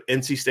game, but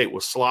NC State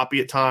was sloppy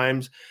at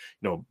times,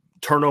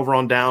 turnover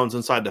on downs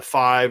inside the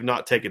 5,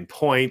 not taking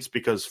points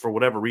because for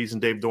whatever reason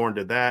Dave Doran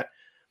did that.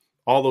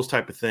 All those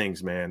type of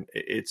things, man.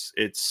 It's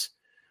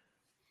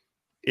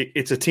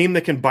a team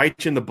that can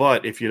bite you in the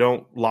butt if you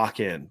don't lock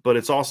in, but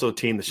it's also a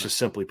team that's just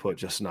simply put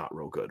just not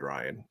real good,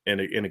 Ryan,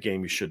 in a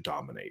game you should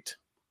dominate.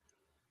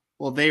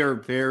 Well, they are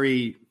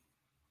very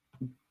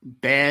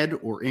bad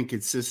or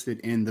inconsistent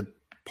in the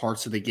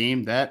parts of the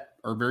game that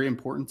are very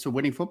important to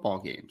winning football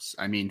games.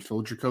 I mean,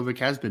 Phil Djokovic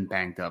has been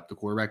banged up. The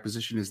quarterback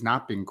position has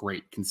not been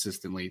great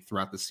consistently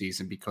throughout the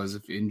season because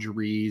of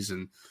injuries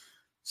and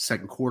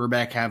second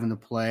quarterback having to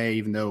play,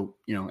 even though,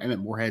 Emmett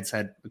Morehead's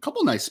had a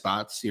couple nice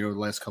spots, the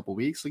last couple of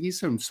weeks. Like, he's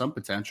shown some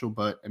potential,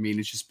 but I mean,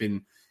 it's just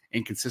been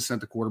inconsistent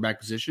at the quarterback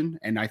position.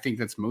 And I think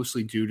that's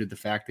mostly due to the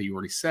fact that you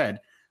already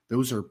said,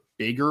 those are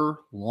bigger,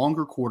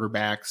 longer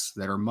quarterbacks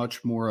that are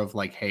much more of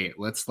like, hey,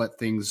 let's let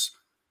things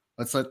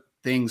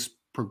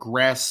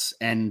progress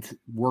and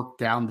work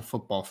down the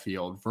football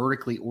field,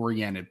 vertically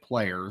oriented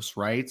players,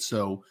 right?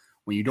 So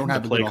when you don't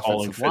have a good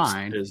offensive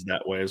line, is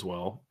that way as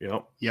well.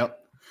 Yep.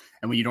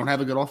 And when you don't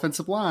have a good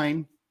offensive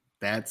line,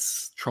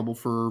 that's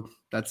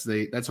that's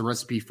a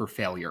recipe for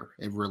failure.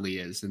 It really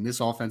is. And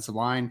this offensive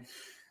line,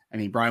 I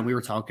mean, Brian, we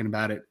were talking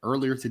about it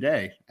earlier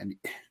today, and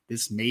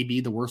this may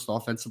be the worst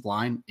offensive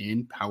line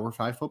in Power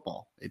 5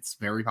 football. It's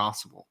very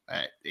possible.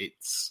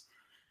 It's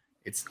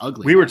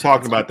ugly. We were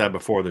talking about that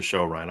before the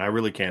show, Ryan. I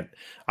really can't.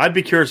 I'd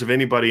be curious if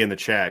anybody in the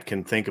chat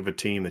can think of a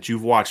team that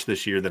you've watched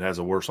this year that has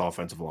a worse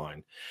offensive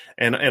line.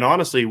 And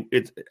honestly,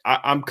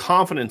 I'm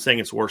confident in saying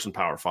it's worse in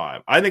Power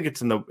 5. I think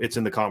it's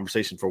in the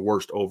conversation for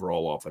worst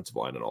overall offensive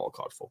line in all of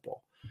college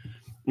football. I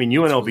mean,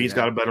 UNLV's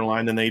got a better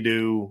line than they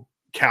do.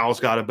 Cal's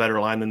got a better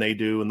line than they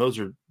do, and those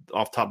are,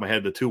 off the top of my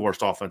head, the two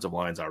worst offensive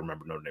lines I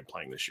remember Notre Dame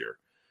playing this year.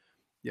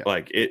 Yeah,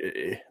 like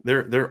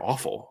they're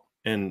awful,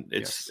 and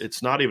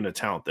it's not even a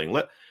talent thing.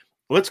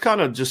 Let's kind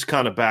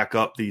of back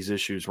up these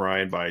issues,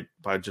 Ryan,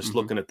 by just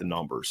looking at the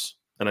numbers.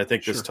 And I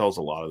think this tells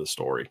a lot of the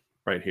story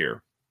right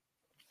here.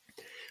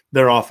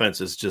 Their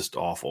offense is just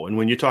awful. And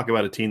when you talk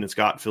about a team that's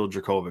got Phil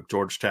Djokovic,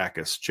 George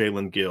Takis,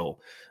 Jalen Gill,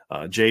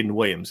 Jaden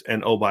Williams,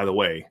 and, oh, by the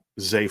way,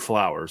 Zay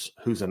Flowers,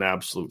 who's an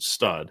absolute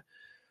stud.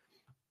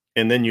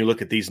 And then you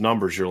look at these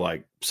numbers, you're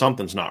like,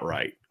 something's not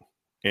right.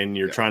 And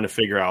you're trying to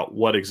figure out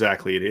what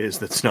exactly it is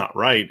that's not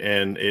right.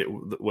 And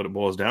what it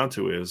boils down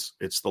to is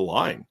it's the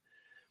line.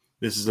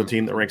 This is a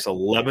team that ranks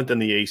 11th in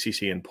the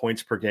ACC in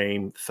points per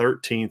game,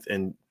 13th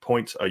in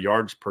points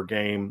yards per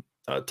game,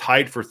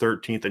 tied for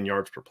 13th in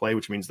yards per play,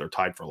 which means they're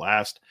tied for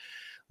last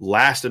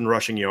in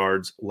rushing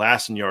yards,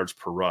 last in yards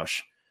per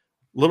rush.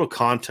 Little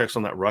context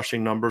on that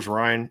rushing numbers,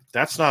 Ryan.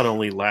 That's not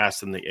only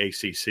last in the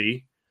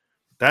ACC,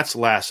 that's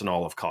last in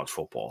all of college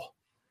football.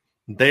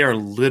 They are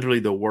literally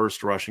the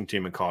worst rushing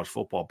team in college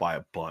football by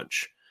a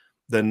bunch.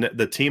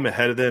 The team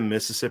ahead of them,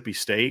 Mississippi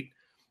State,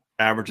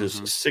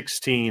 averages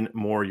 16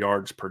 more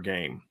yards per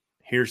game.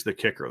 Here's the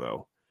kicker,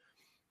 though.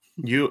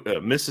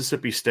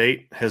 Mississippi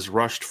State has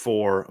rushed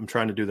for, I'm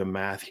trying to do the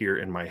math here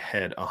in my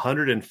head,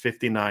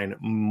 159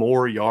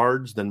 more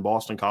yards than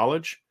Boston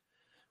College.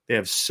 They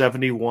have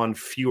 71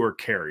 fewer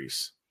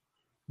carries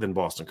than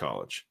Boston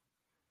College.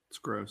 It's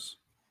gross.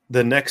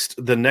 The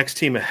next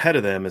team ahead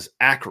of them is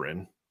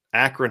Akron.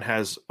 Akron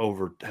has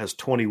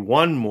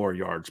 21 more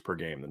yards per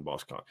game than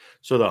Boston College.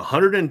 So the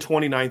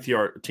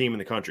 129th team in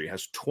the country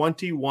has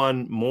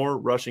 21 more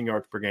rushing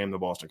yards per game than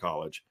Boston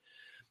College,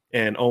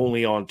 and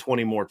only on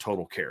 20 more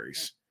total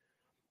carries.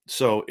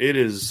 So it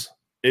is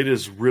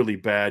really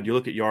bad. You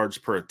look at yards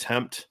per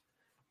attempt;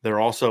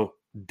 they're also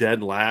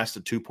dead last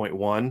at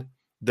 2.1.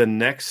 The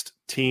next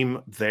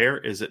team there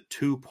is at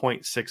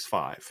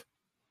 2.65.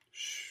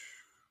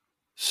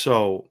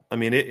 So, I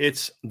mean,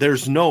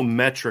 there's no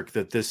metric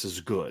that this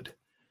is good.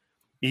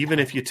 Even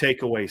if you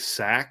take away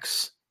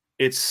sacks,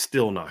 it's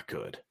still not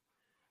good.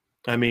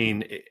 I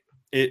mean,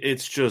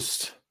 it's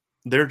just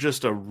they're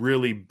just a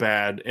really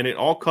bad, and it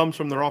all comes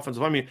from their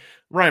offensive. I mean,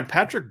 Ryan,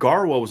 Patrick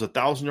Garwo was a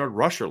 1,000-yard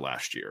rusher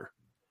last year.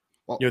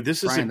 Well,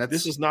 This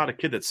is not a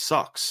kid that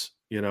sucks.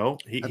 He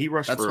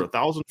rushed for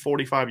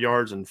 1,045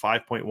 yards and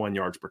 5.1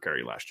 yards per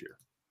carry last year.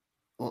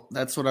 Well,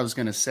 that's what I was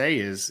going to say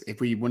is if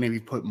we want to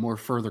put more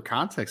further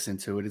context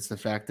into it, it's the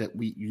fact that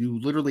you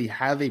literally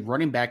have a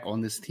running back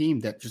on this team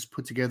that just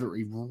put together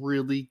a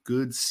really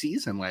good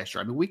season last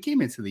year. I mean, we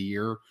came into the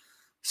year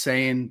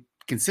saying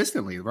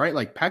consistently, right?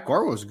 Like Pat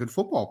Garwo is a good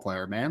football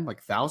player, man,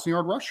 like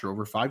 1,000-yard rusher,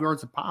 over 5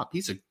 yards a pop.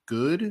 He's a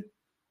good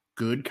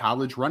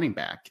college running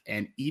back.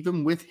 And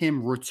even with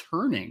him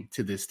returning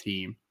to this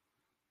team,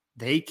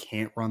 they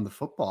can't run the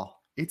football.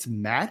 It's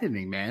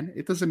maddening, man.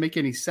 It doesn't make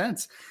any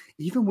sense.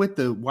 Even with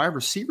the wide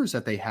receivers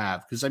that they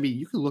have, because, I mean,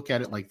 you can look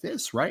at it like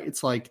this, right?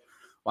 It's like,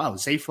 wow,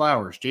 Zay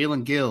Flowers,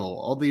 Jalen Gill,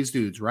 all these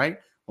dudes, right?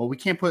 Well, we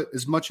can't put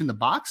as much in the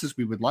box as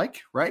we would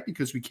like, right?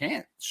 Because we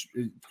can't,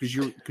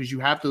 because you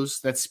have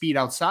that speed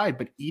outside.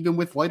 But even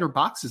with lighter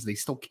boxes, they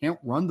still can't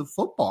run the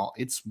football.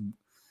 It's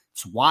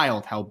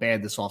wild how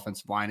bad this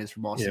offensive line is for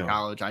Boston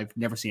College. I've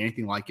never seen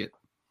anything like it.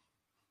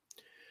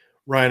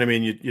 Ryan, I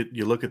mean,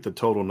 you look at the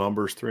total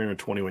numbers,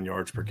 321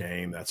 yards per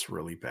game. That's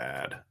really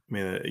bad. I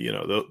mean,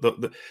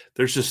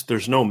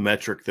 there's no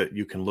metric that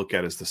you can look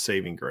at as the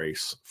saving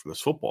grace for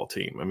this football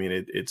team. I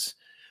mean, it's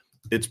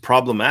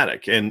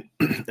problematic, and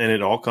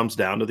it all comes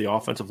down to the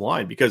offensive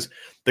line, because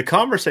the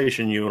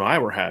conversation you and I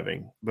were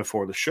having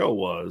before the show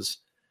was,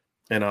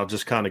 and I'll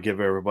just kind of give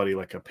everybody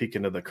like a peek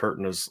into the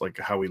curtain as like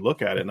how we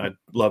look at it, and I'd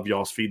love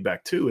y'all's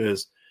feedback too,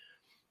 is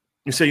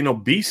you say,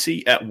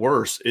 BC at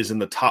worst is in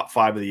the top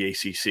 5 of the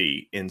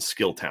ACC in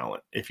skill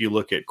talent if you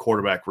look at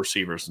quarterback,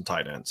 receivers, and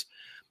tight ends.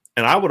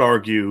 And I would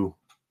argue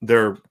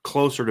they're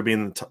closer to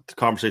being in the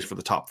conversation for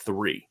the top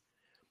 3.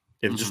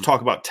 If you just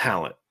talk about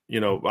talent,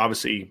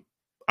 obviously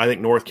I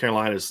think North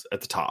Carolina is at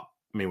the top.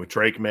 I mean, with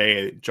Drake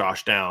May,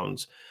 Josh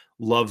Downs,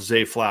 love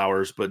Zay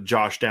Flowers, but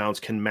Josh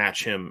Downs can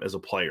match him as a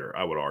player,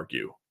 I would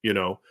argue,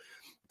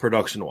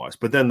 production-wise.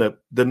 But then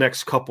the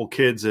next couple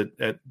kids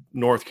at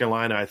North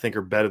Carolina, I think,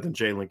 are better than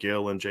Jalen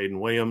Gill and Jaden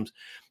Williams.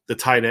 The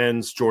tight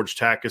ends, George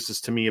Takis is,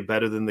 to me,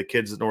 better than the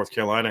kids that North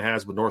Carolina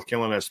has, but North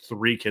Carolina has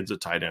 3 kids at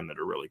tight end that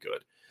are really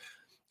good.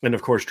 And,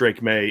 of course,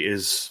 Drake May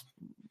is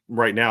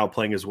right now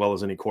playing as well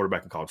as any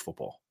quarterback in college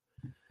football.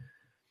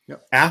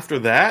 Yep. After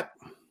that,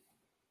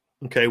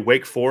 okay,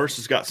 Wake Forest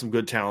has got some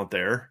good talent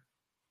there,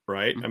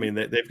 right? I mean,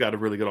 they've got a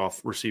really good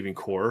receiving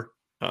core.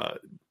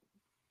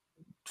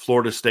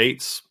 Florida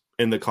State's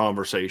in the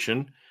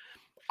conversation.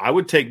 I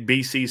would take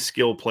BC's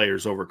skill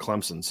players over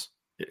Clemson's.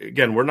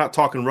 Again, we're not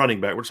talking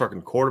running back. We're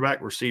talking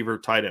quarterback, receiver,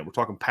 tight end. We're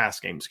talking pass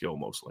game skill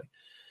mostly.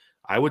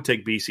 I would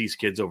take BC's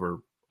kids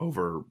over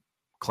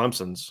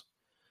Clemson's.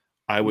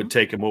 I would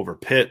take them over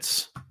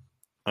Pitt's.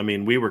 I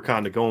mean, we were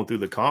kind of going through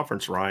the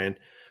conference, Ryan,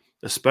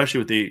 especially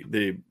with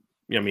the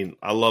I mean,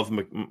 I love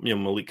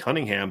Malik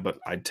Cunningham, but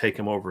I'd take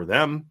him over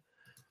them.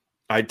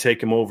 I'd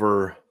take him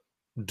over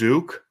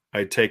Duke.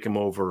 I'd take him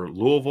over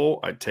Louisville.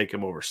 I'd take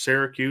him over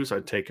Syracuse.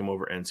 I'd take him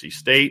over NC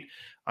State.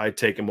 I'd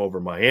take him over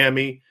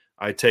Miami.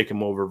 I'd take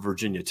him over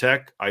Virginia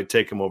Tech. I'd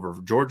take him over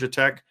Georgia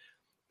Tech.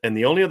 And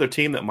the only other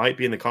team that might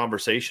be in the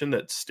conversation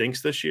that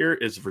stinks this year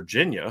is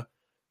Virginia,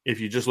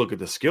 if you just look at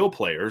the skill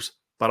players.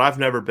 But I've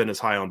never been as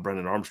high on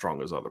Brennan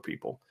Armstrong as other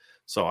people.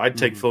 So I'd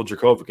take Phil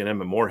Dracovic and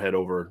Emmett Moorhead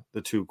over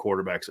the 2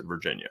 quarterbacks at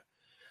Virginia.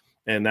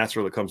 And that's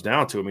what it comes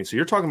down to. I mean, so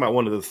you're talking about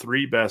one of the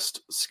 3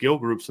 best skill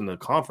groups in the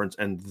conference,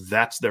 and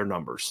that's their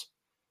numbers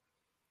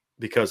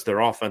because their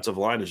offensive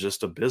line is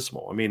just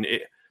abysmal. I mean,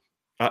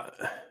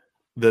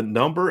 the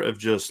number of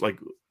just like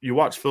you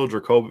watch Phil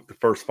Dracovic the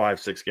first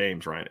 5-6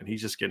 games, right, and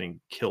he's just getting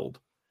killed.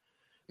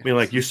 I mean,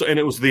 like you saw, and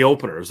it was the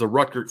opener. It was the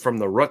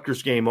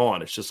Rutgers game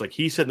on. It's just like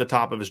he's hitting the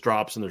top of his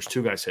drops, and there's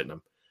 2 guys hitting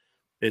him.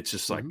 It's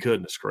just like,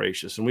 goodness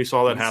gracious. And we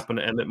saw that happen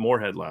to Emmett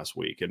Moorhead last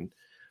week. And,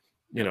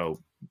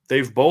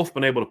 they've both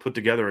been able to put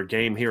together a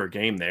game here, a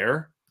game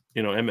there.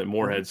 Emmett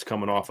Moorhead's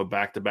coming off of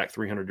back-to-back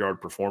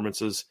 300-yard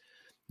performances.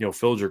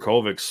 Phil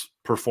Dracovic's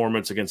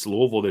performance against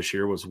Louisville this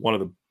year was one of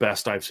the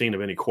best I've seen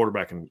of any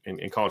quarterback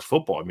in college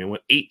football. I mean,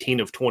 went 18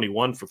 of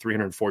 21 for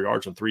 304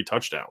 yards and 3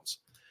 touchdowns.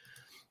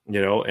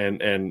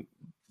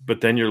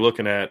 But then you're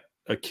looking at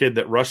a kid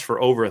that rushed for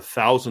over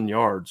 1,000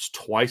 yards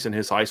twice in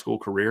his high school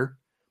career,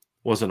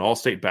 was an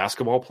all-state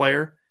basketball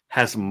player,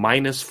 has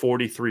minus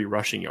 43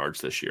 rushing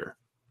yards this year.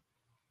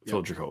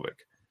 Phil Dracovic.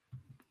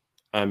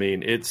 I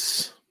mean,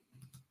 it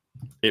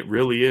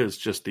really is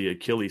just the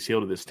Achilles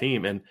heel to this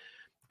team.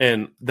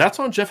 And that's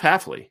on Jeff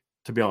Hafley,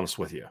 to be honest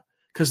with you,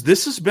 because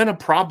this has been a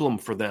problem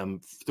for them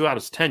throughout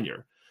his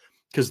tenure,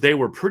 because they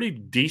were pretty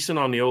decent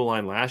on the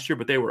O-line last year,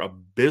 but they were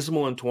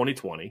abysmal in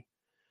 2020,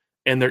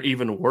 and they're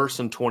even worse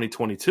in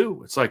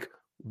 2022. It's like,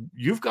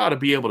 you've got to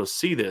be able to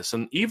see this.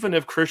 And even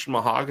if Christian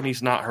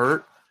Mahogany's not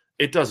hurt,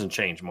 it doesn't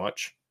change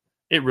much.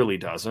 It really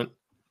doesn't.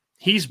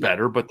 He's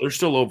better, but they're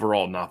still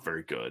overall not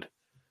very good.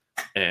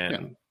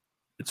 And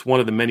it's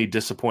one of the many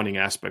disappointing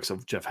aspects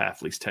of Jeff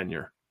Hafley's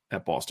tenure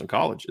at Boston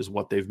College is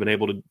what they've been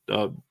able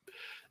to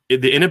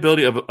the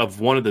inability of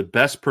one of the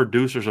best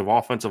producers of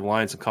offensive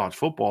lines in college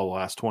football the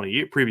last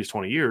previous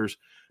 20 years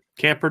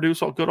can't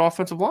produce all good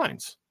offensive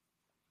lines.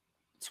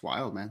 It's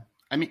wild, man.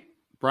 I mean,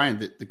 Brian,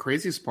 the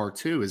craziest part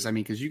too is, I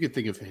mean, because you could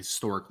think of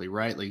historically,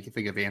 right? Like you can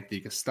think of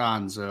Anthony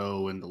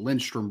Costanzo and the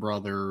Lindstrom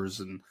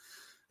brothers, and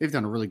they've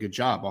done a really good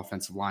job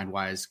offensive line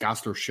wise.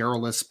 Gosler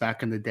Cherilus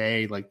back in the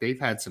day, like they've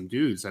had some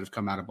dudes that have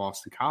come out of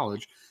Boston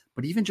College.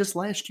 But even just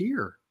last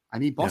year, I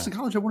mean, Boston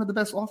College had one of the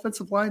best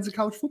offensive lines in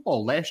college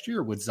football last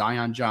year with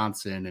Zion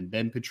Johnson and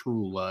Ben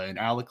Petrula and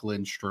Alec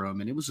Lindstrom,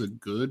 and it was a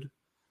good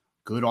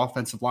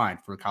offensive line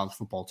for college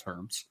football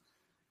terms.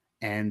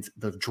 And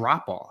the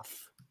drop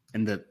off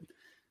and the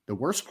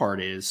worst part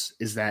is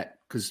that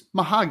because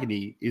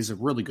Mahogany is a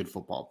really good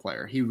football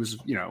player. He was,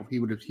 he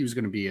was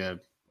going to be a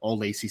all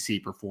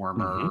ACC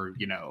performer,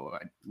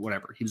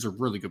 whatever. He was a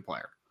really good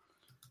player.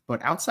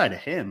 But outside of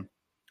him,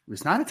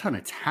 there's not a ton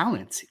of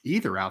talent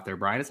either out there,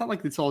 Brian. It's not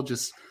like it's all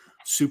just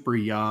super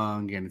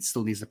young and it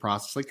still needs the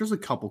process. Like there's a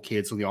couple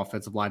kids on the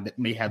offensive line that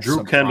may have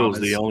Drew Kendall's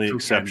the only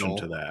exception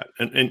to that.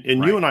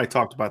 And you and I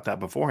talked about that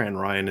beforehand,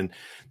 Ryan. And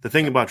the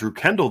thing about Drew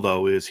Kendall,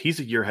 though, is he's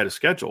a year ahead of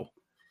schedule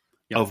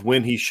of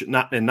when he should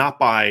not, and not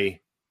by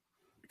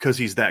because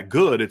he's that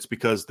good. It's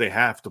because they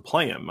have to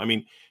play him. I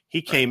mean,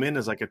 he came in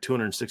as like a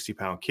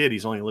 260-pound kid.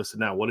 He's only listed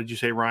now. What did you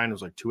say, Ryan? It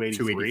was like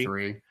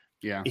 283.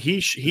 Yeah.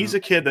 He's a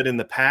kid that in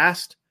the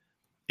past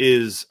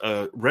is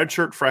a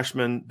redshirt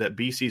freshman that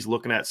BC's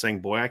looking at saying,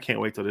 boy, I can't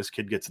wait till this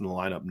kid gets in the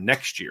lineup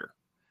next year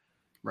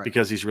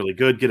because he's really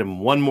good. Get him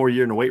one more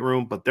year in the weight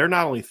room. But they're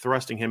not only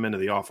thrusting him into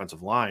the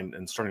offensive line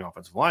and starting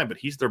offensive line, but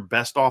he's their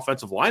best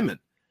offensive lineman.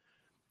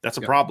 That's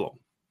a problem.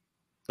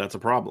 That's a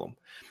problem.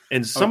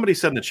 And somebody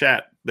said in the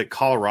chat that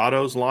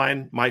Colorado's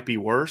line might be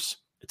worse.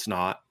 It's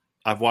not.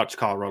 I've watched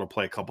Colorado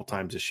play a couple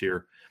times this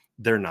year.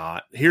 They're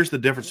not. Here's the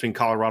difference between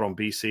Colorado and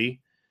BC.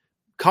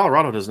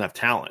 Colorado doesn't have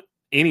talent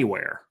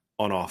anywhere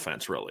on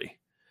offense, really.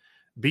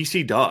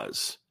 BC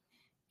does.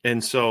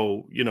 And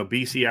so,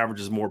 BC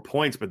averages more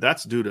points, but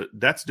that's due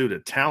to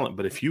talent.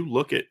 But if you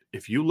look at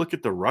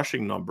the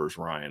rushing numbers,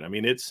 Ryan, I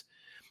mean,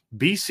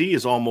 BC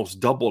is almost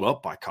doubled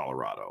up by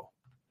Colorado.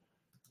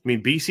 I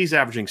mean, BC's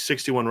averaging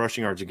 61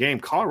 rushing yards a game.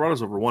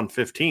 Colorado's over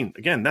 115.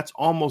 Again, that's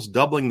almost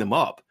doubling them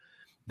up.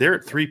 They're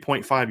at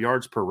 3.5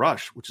 yards per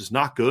rush, which is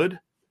not good.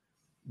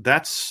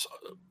 That's,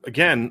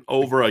 again,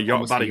 over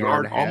almost a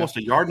yard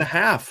and a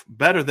half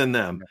better than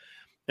them.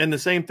 And the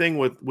same thing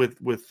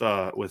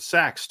with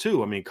sacks,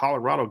 too. I mean,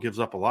 Colorado gives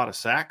up a lot of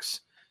sacks.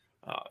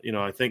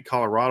 I think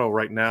Colorado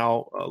right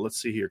now,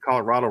 let's see here.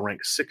 Colorado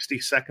ranks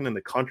 62nd in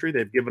the country.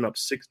 They've given up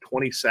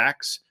 620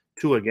 sacks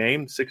to a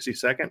game,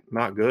 62nd,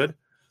 not good.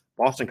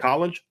 Boston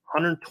College,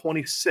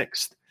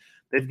 126th.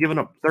 They've given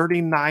up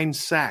 39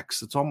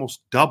 sacks. It's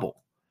almost double.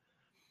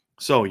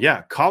 So,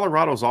 yeah,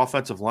 Colorado's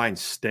offensive line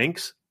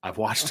stinks. I've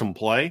watched them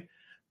play.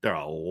 They're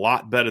a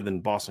lot better than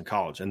Boston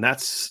College, and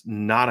that's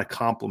not a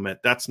compliment.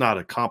 That's not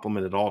a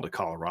compliment at all to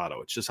Colorado.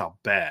 It's just how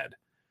bad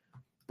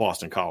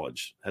Boston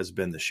College has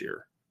been this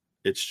year.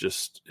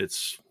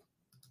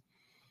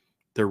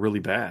 They're really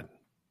bad.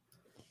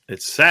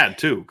 It's sad,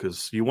 too,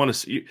 because you want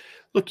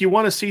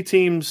to see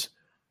teams –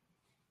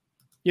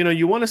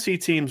 you want to see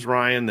teams,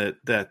 Ryan,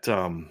 that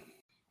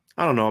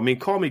I don't know. I mean,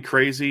 call me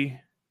crazy.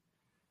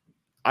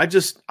 I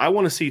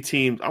want to see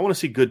teams. I want to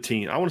see good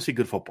teams. I want to see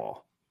good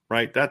football,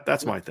 right?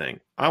 That's my thing.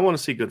 I want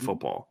to see good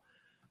football.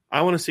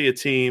 I want to see a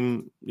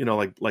team,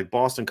 like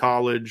Boston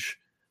College,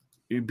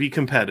 be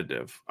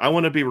competitive. I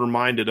want to be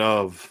reminded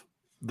of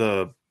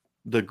the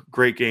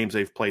great games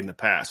they've played in the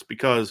past,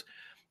 because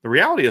the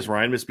reality is,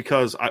 Ryan, is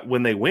because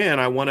when they win,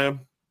 I want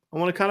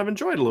to kind of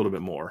enjoy it a little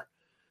bit more.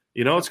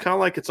 It's kind of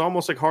like it's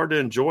almost like hard to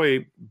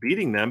enjoy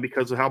beating them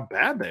because of how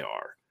bad they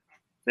are.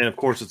 And, of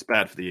course, it's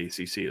bad for the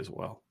ACC as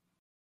well.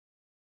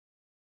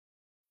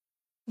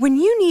 When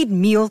you need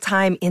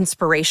mealtime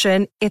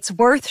inspiration, it's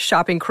worth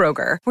shopping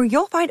Kroger, where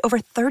you'll find over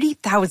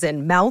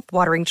 30,000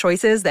 mouth-watering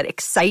choices that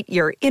excite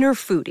your inner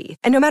foodie.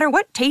 And no matter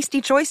what tasty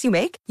choice you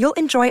make, you'll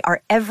enjoy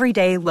our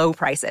everyday low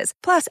prices,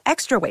 plus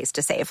extra ways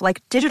to save,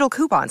 like digital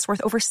coupons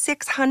worth over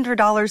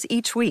 $600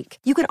 each week.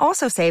 You can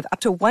also save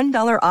up to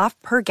 $1 off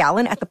per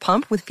gallon at the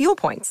pump with fuel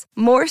points.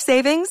 More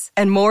savings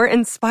and more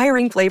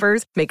inspiring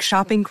flavors make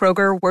shopping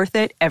Kroger worth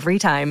it every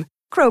time.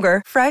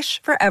 Kroger,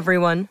 fresh for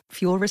everyone.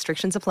 Fuel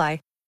restrictions apply.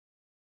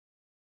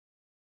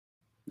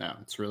 No,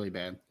 it's really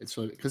bad. It's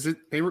really, because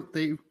they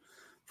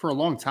for a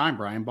long time,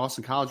 Brian,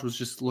 Boston College was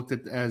just looked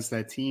at as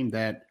that team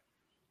that,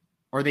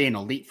 are they an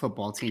elite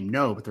football team?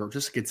 No, but they're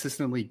just a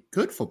consistently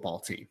good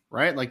football team,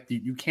 right? Like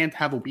you can't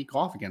have a week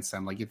off against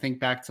them. Like you think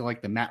back to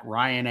like the Matt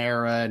Ryan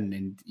era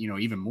and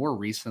even more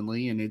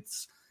recently, and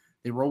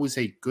they were always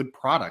a good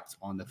product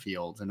on the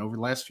field. And over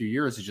the last few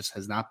years, it just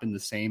has not been the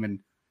same. And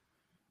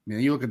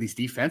you look at these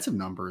defensive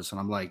numbers, and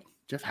I'm like,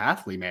 Jeff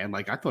Hafley, man,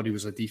 like I thought he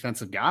was a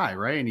defensive guy,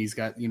 right? And he's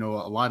got, a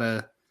lot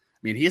of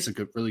mean, he is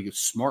a really good,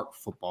 smart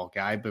football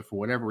guy, but for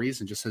whatever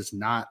reason, just has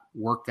not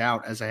worked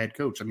out as a head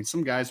coach. I mean,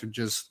 some guys are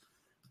just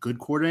good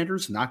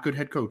coordinators, not good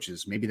head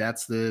coaches. Maybe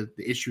that's the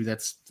issue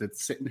that's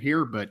sitting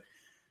here, but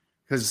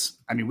because,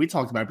 I mean, we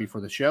talked about it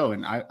before the show,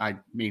 and I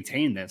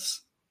maintain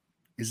this,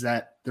 is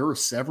that there are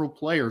several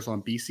players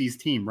on BC's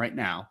team right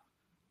now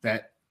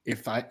that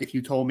if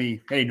you told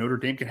me, hey, Notre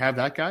Dame could have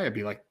that guy, I'd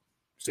be like,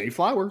 Zay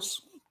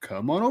Flowers,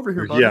 come on over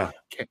here, buddy. Yeah.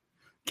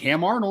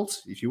 Cam Arnold,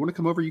 if you want to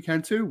come over, you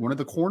can too. One of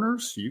the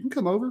corners, you can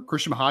come over.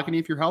 Christian Mahogany,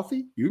 if you're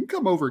healthy, you can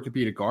come over and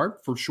compete at guard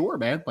for sure,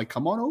 man. Like,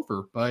 come on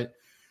over. But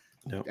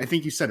I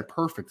think you said it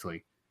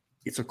perfectly.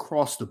 It's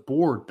across the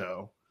board,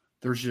 though.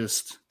 There's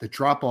just the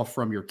drop off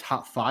from your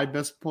top 5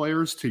 best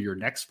players to your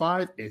next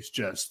 5 is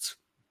just,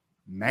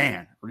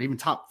 man, or even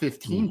top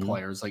 15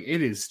 players. Like,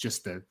 it is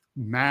just a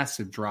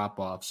massive drop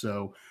off.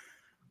 So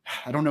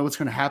I don't know what's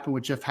going to happen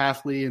with Jeff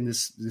Hafley and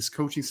this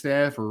coaching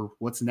staff, or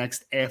what's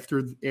next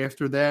after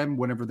them,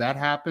 whenever that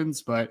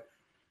happens. But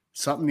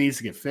something needs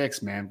to get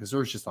fixed, man, because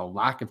there's just a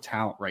lack of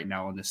talent right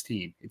now on this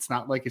team. It's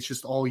not like it's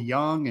just all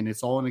young and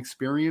it's all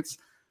inexperienced.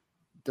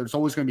 There's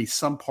always going to be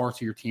some parts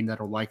of your team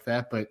that are like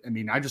that. But I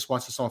mean, I just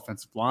watched this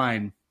offensive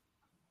line,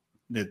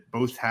 that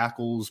both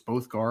tackles,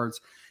 both guards,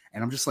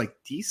 and I'm just like,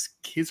 these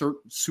kids are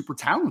super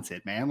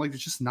talented, man. Like,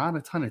 there's just not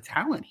a ton of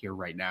talent here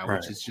right now,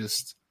 which is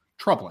just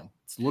troubling.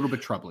 It's a little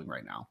bit troubling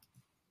right now.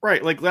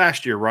 Right. Like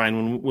last year,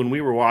 Ryan, when we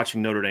were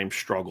watching Notre Dame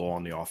struggle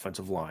on the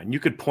offensive line, you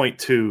could point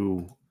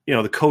to,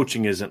 the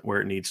coaching isn't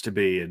where it needs to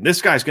be, and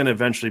this guy's going to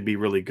eventually be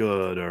really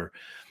good, or,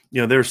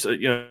 there's,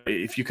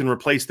 if you can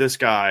replace this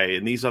guy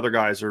and these other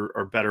guys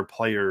are better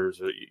players,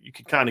 you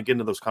can kind of get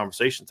into those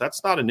conversations.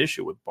 That's not an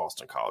issue with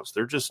Boston College.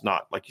 They're just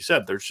not, like you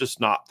said, there's just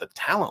not the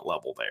talent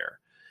level there.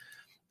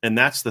 And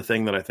that's the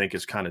thing that I think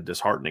is kind of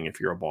disheartening if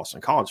you're a Boston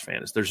College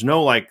fan, is there's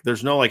no like,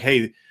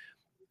 hey,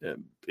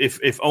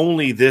 if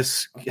only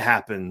this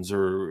happens,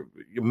 or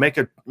you make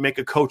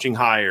a coaching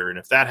hire, and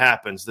if that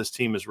happens, this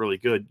team is really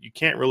good. You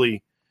can't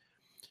really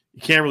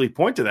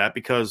point to that,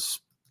 because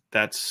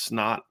that's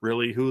not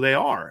really who they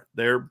are.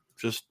 They're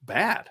just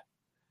bad.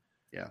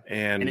 Yeah.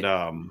 And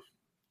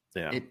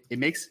it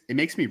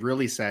makes me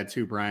really sad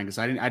too, Brian, because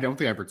I don't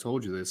think I ever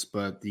told you this,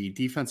 but the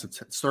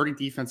starting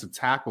defensive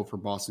tackle for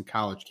Boston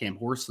College, Cam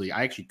Horsley,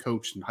 I actually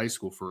coached in high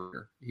school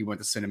he went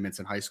to Cinnamons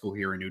in high school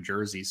here in New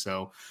Jersey.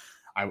 So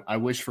I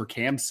wish for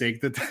Cam's sake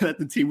that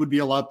the team would be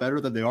a lot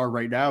better than they are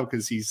right now,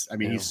 because he's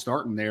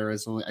starting there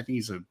as I think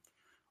he's a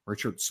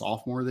redshirt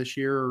sophomore this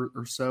year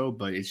or so,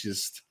 but it's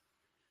just,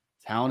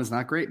 talent is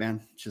not great, man.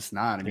 It's just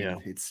not. I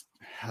mean, it's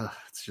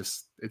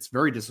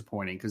very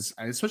disappointing, because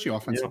especially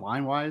offensive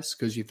line wise,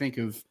 because you think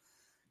of,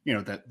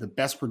 the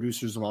best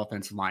producers of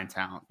offensive line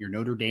talent, your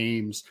Notre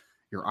Dames,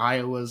 your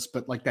Iowas,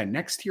 but like that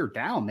next tier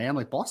down, man,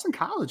 like Boston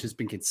College has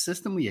been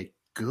consistently a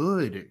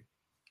good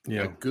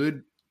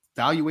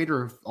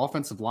evaluator of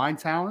offensive line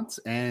talent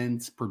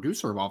and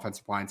producer of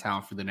offensive line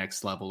talent for the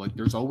next level. Like,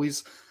 there's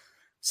always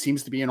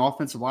seems to be an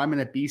offensive lineman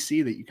at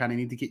BC that you kind of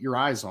need to get your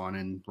eyes on.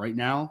 And right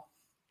now,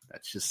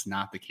 that's just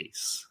not the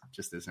case. It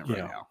just isn't right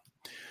now.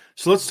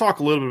 So let's talk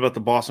a little bit about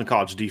the Boston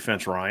College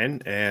defense,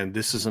 Ryan. And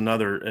this is an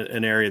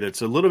area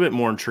that's a little bit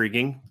more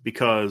intriguing,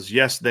 because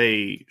yes,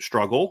 they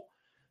struggle,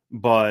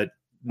 but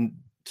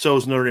so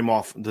is the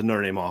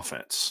Notre Dame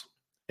offense.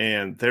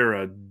 And they're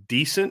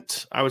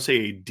I would say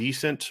a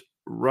decent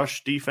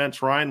rush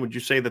defense. Ryan, would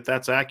you say that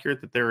that's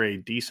accurate, that they're a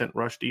decent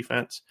rush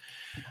defense?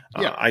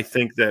 Yeah. I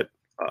think that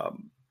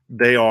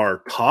they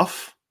are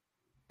tough.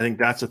 I think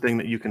that's the thing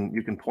that you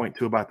can point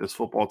to about this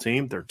football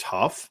team. They're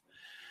tough.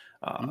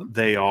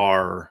 They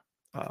are.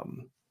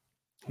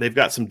 They've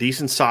got some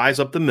decent size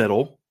up the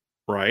middle,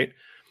 right?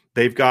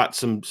 They've got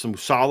some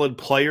solid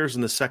players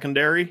in the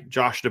secondary.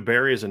 Josh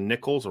DeBerry is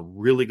a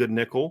really good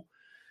nickel.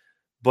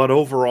 But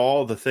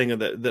overall, the thing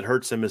that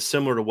hurts them is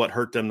similar to what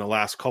hurt them the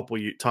last couple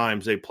of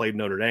times they played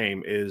Notre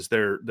Dame. Is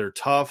they're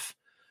tough.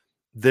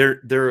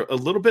 They're a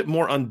little bit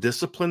more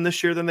undisciplined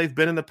this year than they've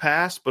been in the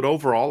past. But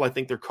overall, I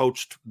think they're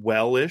coached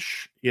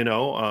well-ish,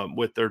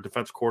 with their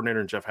defense coordinator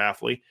and Jeff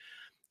Hafley.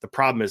 The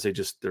problem is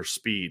their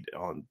speed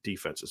on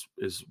defense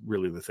is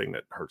really the thing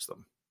that hurts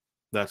them.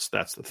 That's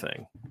the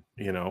thing,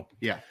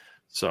 Yeah.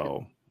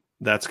 So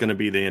that's going to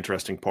be the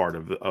interesting part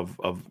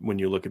of when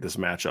you look at this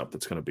matchup.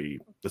 That's going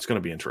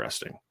to be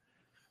interesting.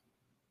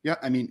 Yeah,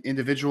 I mean,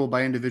 individual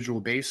by individual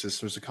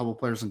basis, there's a couple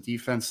players on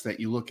defense that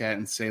you look at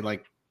and say,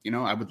 like,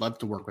 I would love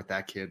to work with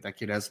that kid. That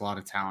kid has a lot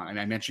of talent. And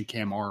I mentioned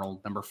Cam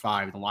Arnold, number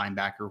 5, the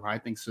linebacker, who I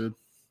think's a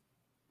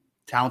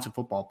talented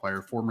football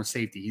player, former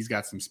safety. He's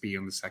got some speed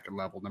on the second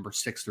level. Number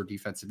 6, their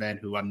defensive end,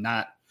 who I'm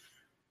not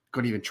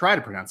going to even try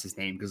to pronounce his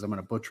name because I'm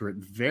going to butcher it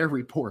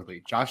very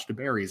poorly. Josh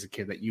DeBerry is a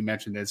kid that you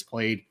mentioned has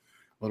played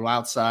a little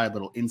outside, a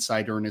little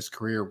inside during his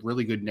career.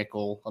 Really good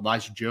nickel.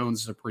 Elijah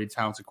Jones is a pretty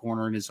talented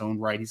corner in his own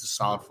right. He's a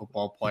solid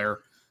football player.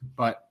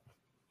 But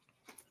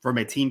from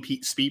a team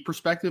speed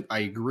perspective, I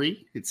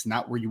agree. It's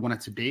not where you want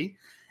it to be.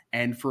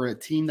 And for a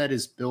team that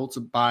is built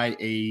by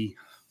a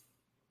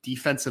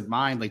defensive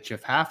mind like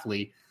Jeff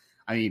Hafley,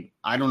 I mean,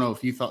 I don't know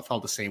if you felt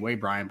the same way,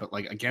 Brian, but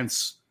like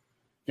against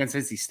against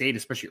NC State,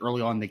 especially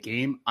early on in the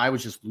game, I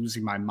was just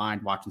losing my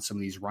mind watching some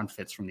of these run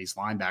fits from these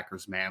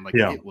linebackers, man. Like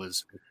it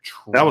was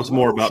atrocious. That was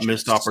more about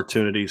missed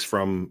opportunities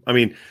from, I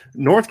mean,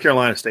 North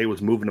Carolina State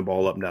was moving the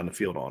ball up and down the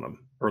field on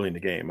them early in the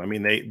game. I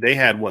mean, they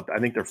had I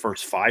think their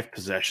first 5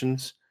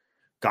 possessions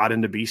got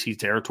into BC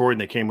territory,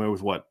 and they came away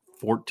with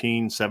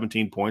 14,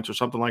 17 points or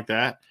something like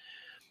that.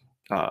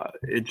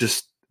 It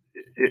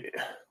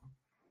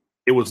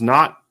was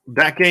not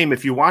that game.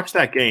 If you watch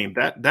that game,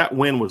 that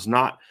win was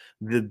not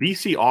the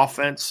BC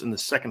offense in the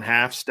second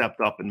half stepped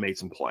up and made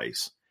some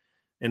plays.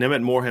 And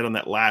Emmett Moorhead on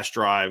that last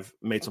drive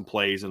made some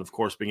plays. And of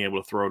course, being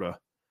able to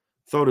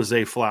throw to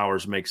Zay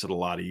Flowers makes it a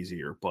lot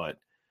easier, but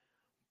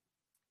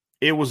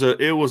it was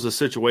a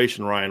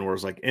situation, Ryan, where it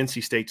was like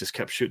NC State just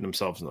kept shooting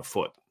themselves in the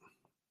foot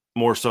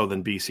more so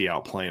than BC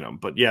outplaying them.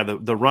 But yeah,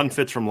 the run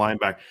fits from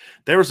linebacker.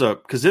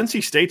 Because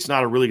NC State's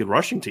not a really good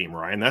rushing team,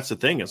 Ryan. That's the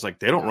thing. It's like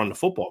they don't run the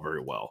football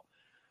very well.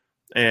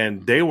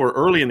 And they were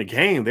early in the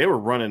game, they were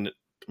running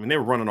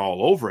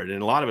all over it.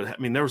 And a lot of it,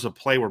 there was a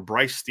play where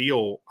Bryce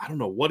Steele, I don't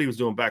know what he was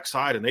doing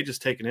backside, and they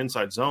just take an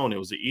inside zone. It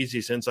was the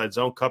easiest inside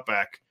zone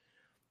cutback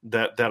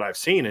that I've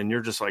seen. And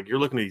you're just like, you're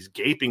looking at these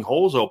gaping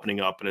holes opening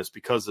up, and it's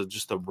because of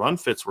just the run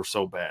fits were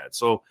so bad.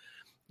 So,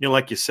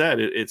 like you said,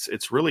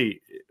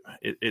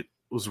 it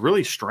was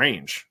really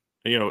strange.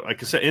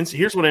 Like I said,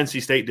 here's what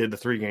NC State did the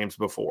 3 games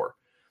before.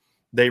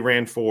 They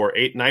ran for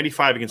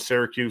 95 against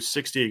Syracuse,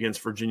 60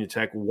 against Virginia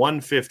Tech,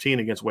 115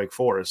 against Wake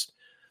Forest.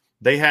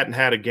 They hadn't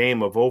had a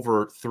game of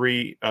over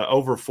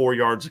 4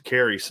 yards a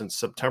carry since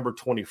September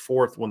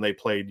 24th when they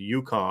played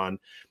UConn,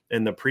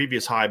 and the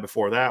previous high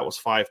before that was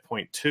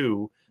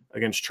 5.2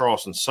 against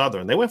Charleston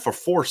Southern. They went for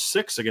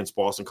 4.6 against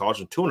Boston College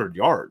and 200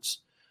 yards.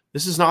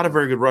 This is not a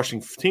very good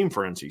rushing team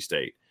for NC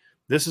State.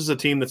 This is a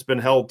team that's been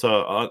held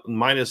to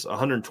minus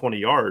 120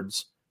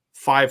 yards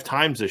 5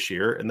 times this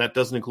year, and that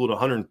doesn't include a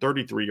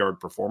 133-yard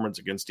performance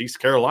against East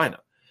Carolina.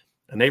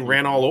 And they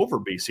ran all over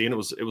BC, and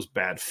it was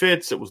bad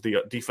fits. It was the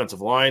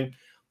defensive line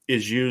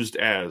is used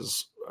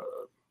as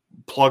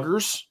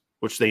pluggers,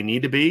 which they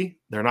need to be.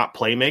 They're not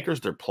playmakers;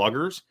 they're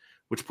pluggers,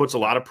 which puts a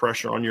lot of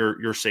pressure on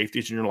your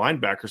safeties and your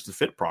linebackers to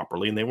fit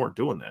properly, and they weren't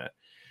doing that.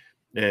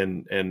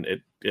 And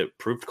it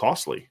proved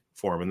costly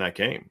for them in that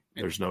game.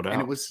 There's no doubt.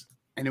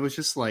 And it was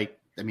just like,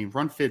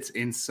 run fits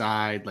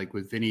inside, like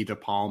with Vinny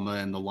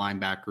DePalma and the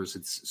linebackers,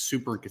 it's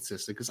super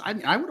inconsistent. Because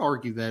I would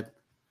argue that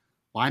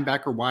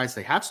linebacker-wise,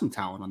 they have some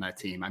talent on that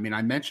team. I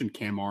mentioned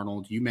Cam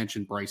Arnold. You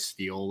mentioned Bryce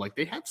Steele. Like,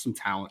 they have some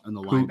talent in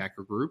the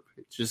linebacker group.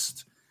 It's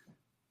just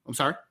 – I'm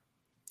sorry?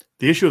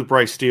 The issue with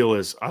Bryce Steele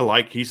is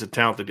he's a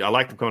talented – I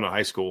liked him coming to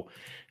high school.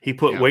 He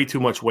put way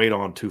too much weight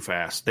on too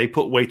fast. They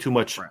put way too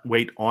much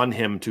weight on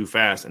him too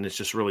fast, and it's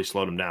just really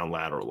slowed him down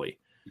laterally.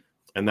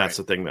 And that's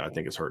the thing that I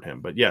think has hurt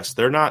him. But yes,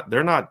 they're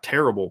not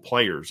terrible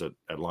players at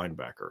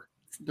linebacker.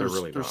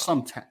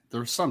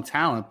 There's some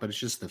talent, but it's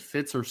just the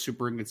fits are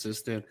super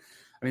inconsistent.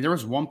 There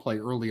was one play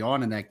early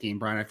on in that game,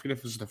 Brian. I forget if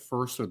it was the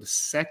first or the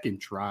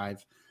second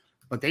drive,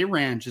 but they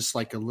ran just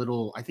like a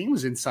little, I think it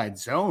was inside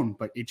zone,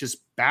 but it just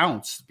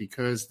bounced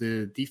because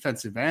the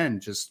defensive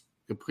end just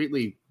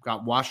completely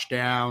got washed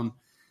down,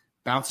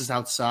 bounces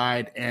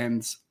outside,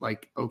 and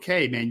like,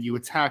 okay, man, you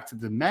attacked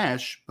the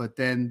mesh, but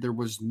then there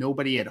was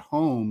nobody at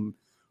home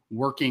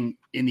working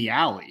in the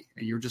alley.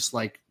 And you're just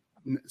like,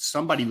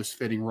 somebody was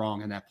fitting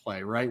wrong in that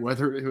play, right?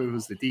 Whether it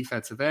was the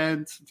defensive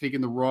end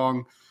taking the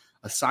wrong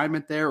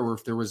assignment there, or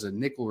if there was a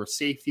nickel or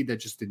safety that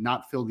just did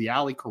not fill the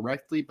alley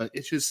correctly. But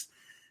it's just,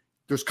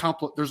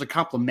 there's a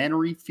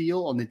complementary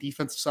feel on the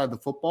defensive side of the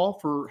football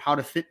for how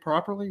to fit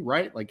properly,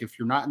 right? Like if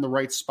you're not in the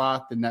right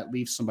spot, then that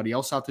leaves somebody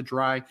else out to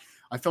dry.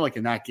 I felt like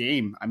in that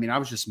game, I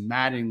was just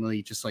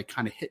maddeningly just like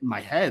kind of hitting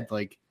my head.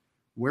 Like,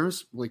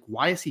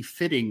 why is he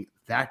fitting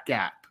that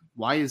gap?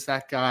 Why is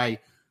that guy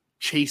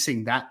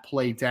chasing that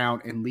play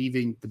down and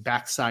leaving the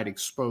backside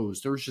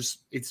exposed?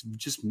 It's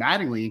just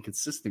maddeningly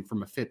inconsistent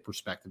from a fit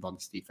perspective on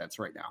this defense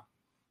right now.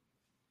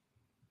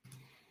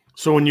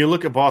 So when you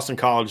look at Boston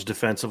College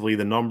defensively,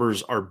 the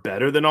numbers are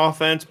better than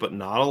offense, but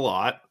not a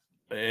lot.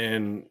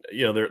 And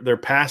their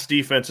pass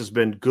defense has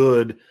been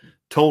good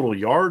total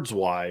yards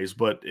wise,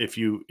 but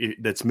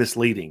that's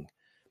misleading,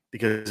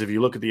 because if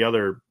you look at the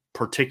other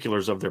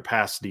particulars of their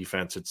pass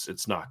defense,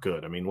 it's not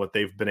good. What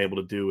they've been able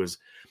to do is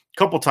a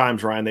couple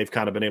times, Ryan, they've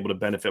kind of been able to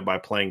benefit by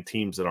playing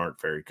teams that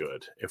aren't very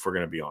good, if we're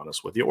going to be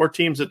honest with you, or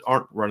teams that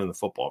aren't running the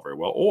football very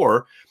well,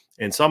 or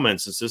in some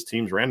instances,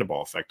 teams ran the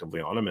ball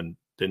effectively on them and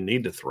didn't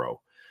need to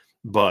throw.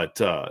 But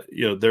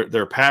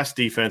their pass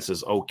defense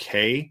is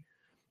okay.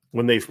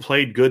 When they've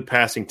played good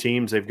passing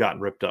teams, they've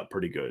gotten ripped up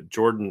pretty good.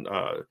 Jordan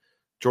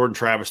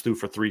Travis threw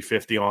for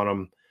 350 on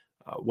them.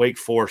 Wake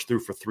Forest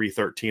threw for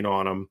 313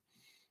 on them.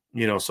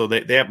 So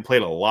they haven't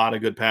played a lot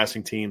of good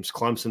passing teams.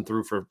 Clemson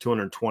threw for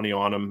 220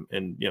 on them,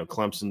 and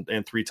Clemson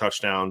and 3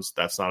 touchdowns.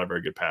 That's not a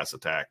very good pass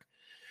attack.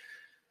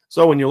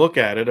 So when you look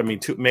at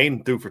it,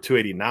 Maine threw for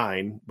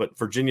 289, but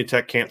Virginia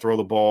Tech can't throw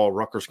the ball.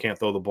 Rutgers can't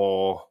throw the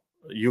ball.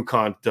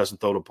 UConn doesn't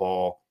throw the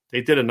ball.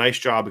 They did a nice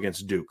job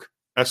against Duke.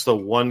 That's the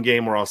one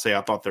game where I'll say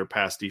I thought their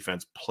pass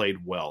defense played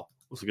well.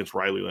 It was against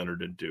Riley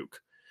Leonard and Duke.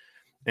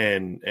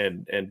 and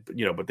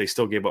but they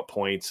still gave up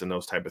points and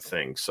those type of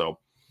things. So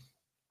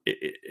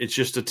it's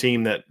just a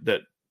team that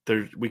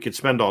we could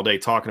spend all day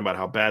talking about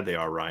how bad they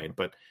are, Ryan,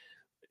 but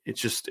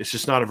it's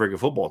just not a very good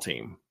football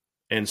team.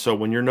 And so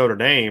when you're Notre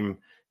Dame,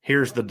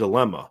 here's the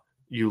dilemma.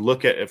 You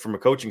look at it from a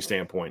coaching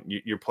standpoint.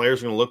 Your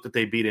players are going to look that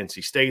they beat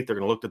NC State. They're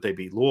going to look that they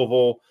beat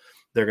Louisville.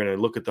 They're going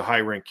to look at the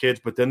high-ranked kids.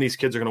 But then these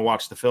kids are going to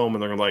watch the film,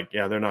 and they're going to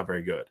yeah, they're not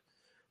very good.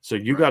 So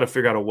you got to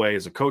figure out a way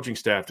as a coaching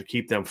staff to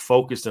keep them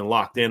focused and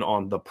locked in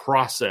on the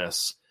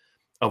process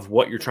of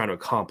what you're trying to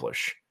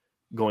accomplish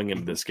going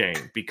into this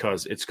game,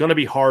 because it's going to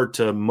be hard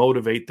to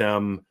motivate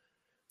them.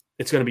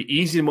 It's going to be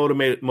easy to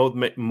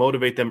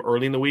motivate them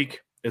early in the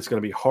week. It's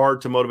going to be harder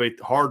to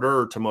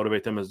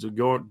motivate them as they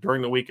go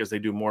during the week as they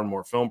do more and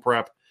more film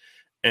prep.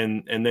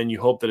 And then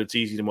you hope that it's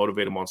easy to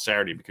motivate them on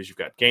Saturday because you've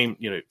got game,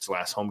 it's the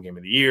last home game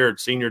of the year.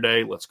 It's senior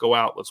day. Let's go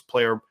out. Let's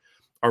play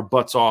our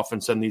butts off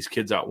and send these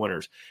kids out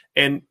winners.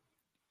 And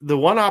the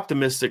one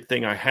optimistic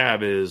thing I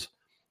have is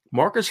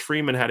Marcus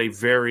Freeman had a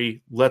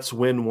very let's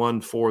win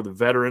one for the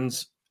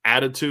veterans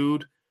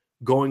attitude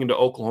going into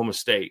Oklahoma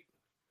State.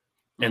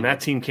 And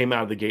that team came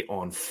out of the gate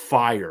on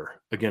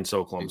fire against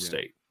Oklahoma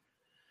State.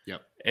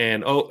 Yep.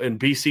 And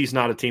BC's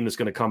not a team that's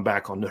going to come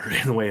back on Notre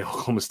Dame the way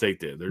Oklahoma State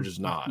did. They're just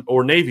not.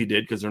 Or Navy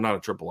did, because they're not a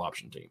triple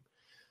option team.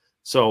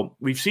 So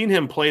we've seen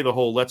him play the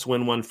whole let's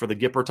win one for the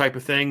Gipper type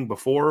of thing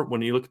before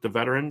when you look at the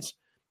veterans,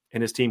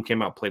 and his team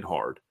came out, played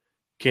hard.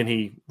 Can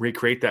he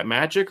recreate that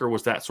magic, or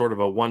was that sort of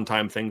a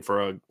one-time thing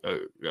for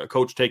a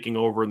coach taking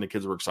over and the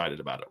kids were excited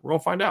about it? We're going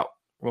to find out.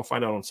 We're going to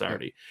find out on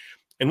Saturday. Yep.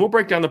 And we'll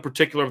break down the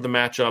particular of the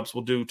matchups.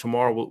 We'll do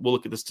tomorrow. We'll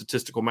look at the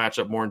statistical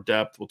matchup more in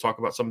depth. We'll talk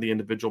about some of the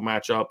individual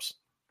matchups.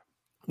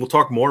 We'll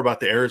talk more about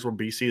the areas where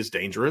BC is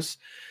dangerous.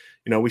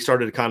 We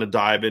started to kind of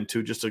dive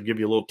into, just to give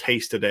you a little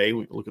taste today,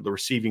 we look at the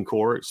receiving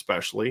core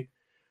especially,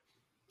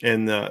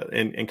 and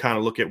kind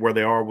of look at where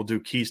they are. We'll do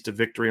keys to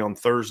victory on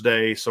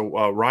Thursday.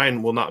 So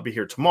Ryan will not be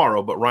here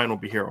tomorrow, but Ryan will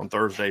be here on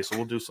Thursday. So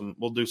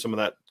we'll do some of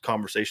that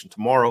conversation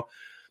tomorrow.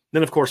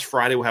 Then, of course,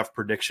 Friday we'll have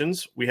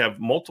predictions. We have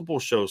multiple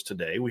shows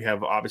today. We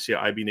have, obviously, an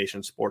IB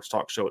Nation Sports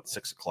Talk show at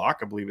 6 o'clock.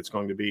 I believe it's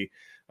going to be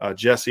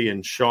Jesse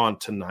and Sean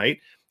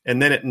tonight.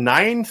 And then at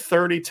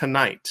 9:30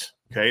 tonight,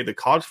 okay, the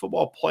college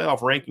football playoff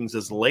rankings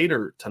is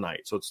later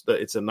tonight. So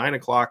it's at 9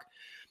 o'clock,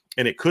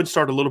 and it could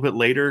start a little bit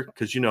later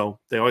because,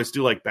 they always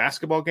do like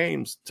basketball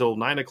games till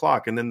 9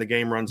 o'clock, and then the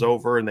game runs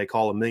over, and they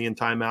call a million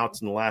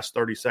timeouts in the last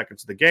 30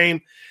 seconds of the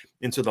game.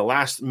 And so the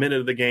last minute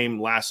of the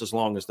game lasts as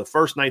long as the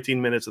first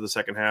 19 minutes of the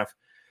second half.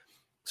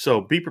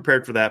 So be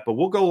prepared for that. But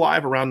we'll go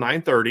live around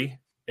 9:30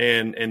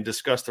 and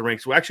discuss the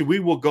rankings. Well, actually, we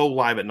will go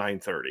live at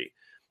 9:30.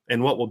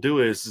 And what we'll do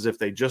is if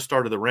they just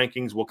started the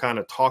rankings, we'll kind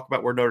of talk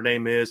about where Notre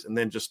Dame is and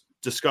then just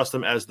discuss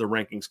them as the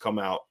rankings come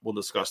out. We'll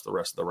discuss the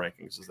rest of the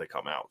rankings as they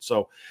come out.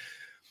 So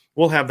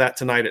we'll have that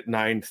tonight at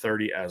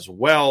 9:30 as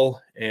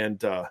well.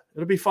 And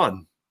it'll be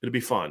fun. It'll be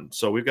fun.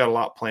 So we've got a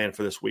lot planned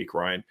for this week,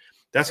 Ryan.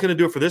 That's going to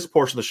do it for this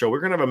portion of the show.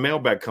 We're going to have a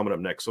mailbag coming up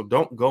next, so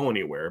don't go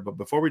anywhere. But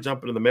before we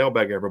jump into the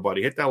mailbag,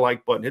 everybody, hit that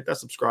like button, hit that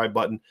subscribe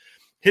button,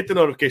 hit the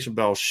notification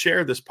bell,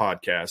 share this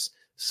podcast,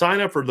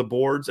 sign up for the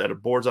boards at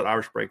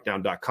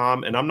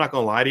boards.irishbreakdown.com. And I'm not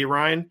going to lie to you,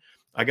 Ryan,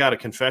 I got a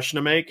confession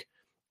to make.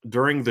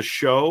 During the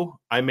show,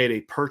 I made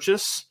a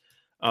purchase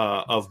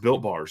of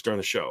Built Bars during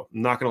the show.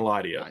 I'm not going to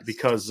lie to you,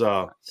 because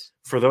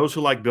for those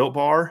who like Built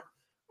Bar,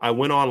 I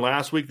went on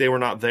last week. They were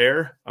not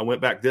there. I went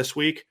back this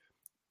week.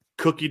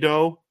 Cookie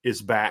dough is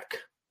back,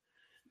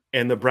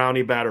 and the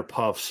brownie batter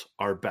puffs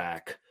are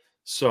back.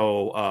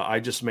 So I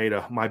just made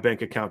my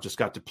bank account just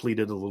got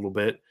depleted a little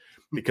bit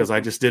because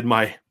I just did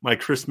my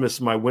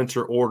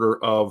winter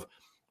order of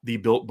the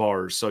Built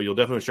Bars. So you'll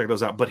definitely check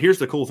those out. But here's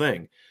the cool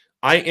thing.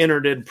 I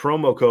entered in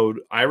promo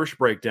code Irish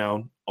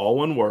Breakdown, all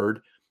one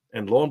word,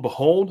 and lo and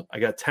behold, I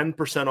got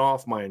 10%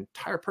 off my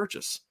entire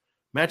purchase.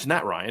 Imagine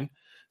that, Ryan.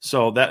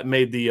 So that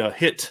made the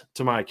hit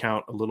to my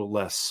account a little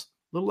less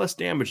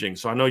damaging.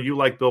 So I know you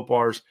like Built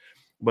Bars,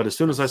 but as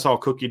soon as I saw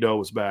cookie dough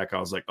was back, I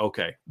was like,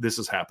 okay, this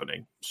is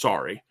happening.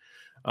 Sorry.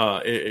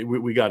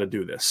 We got to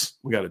do this.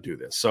 We got to do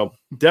this. So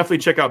definitely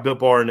check out Built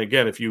Bar. And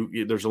again,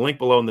 there's a link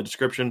below in the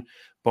description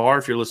bar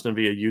if you're listening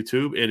via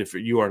YouTube. And if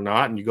you are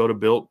not, and you go to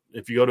Built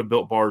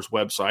Bar's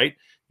website,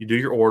 you do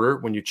your order.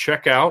 When you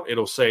check out,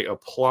 it'll say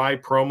apply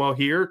promo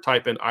here.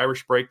 Type in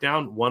Irish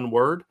Breakdown, one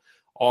word,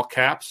 all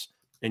caps,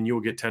 and you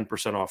will get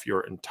 10% off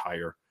your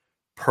entire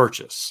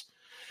purchase.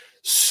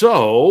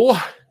 So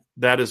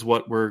that's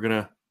what we're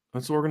gonna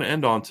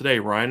end on today,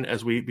 Ryan,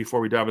 before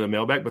we dive into the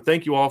mailbag. But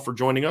thank you all for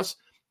joining us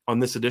on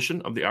this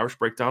edition of the Irish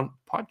Breakdown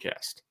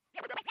podcast.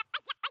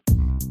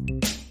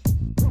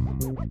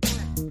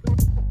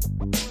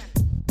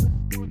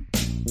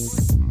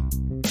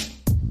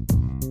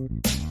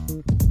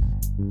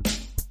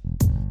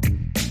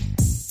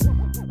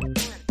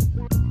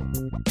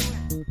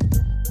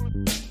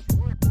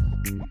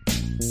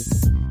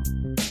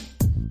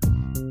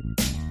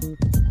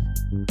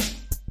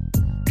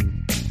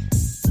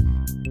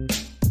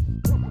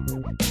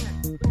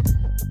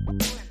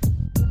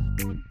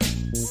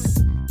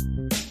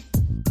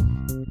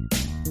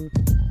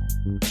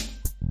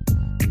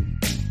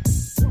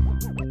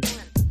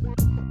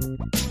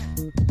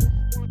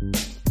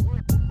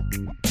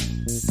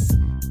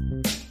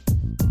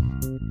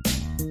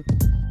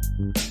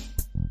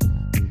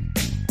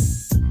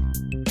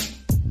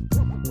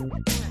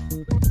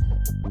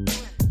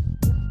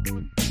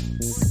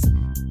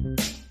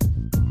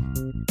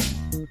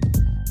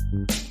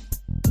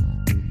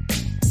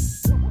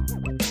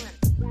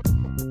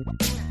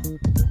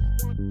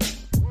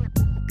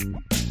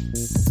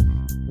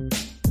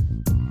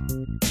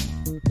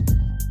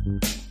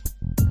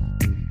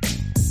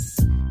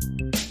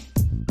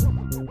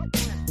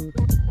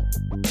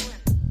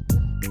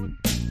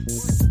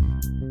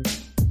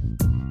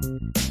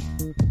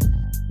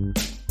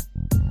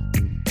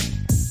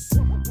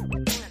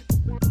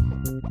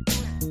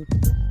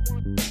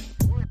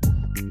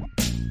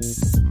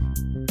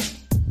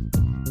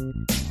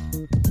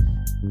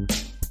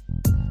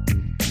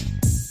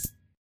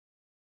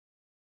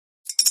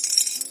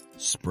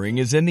 Spring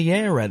is in the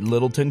air at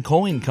Littleton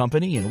Coin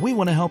Company, and we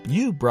want to help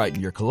you brighten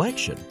your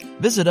collection.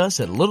 Visit us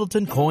at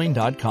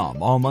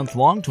littletoncoin.com all month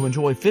long to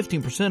enjoy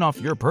 15%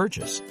 off your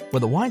purchase.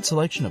 With a wide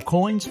selection of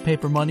coins,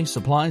 paper money,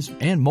 supplies,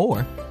 and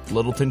more,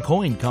 Littleton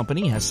Coin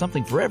Company has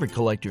something for every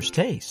collector's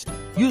taste.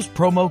 Use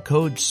promo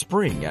code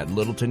SPRING at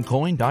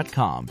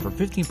littletoncoin.com for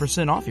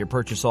 15% off your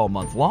purchase all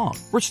month long.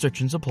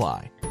 Restrictions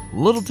apply.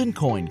 Littleton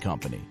Coin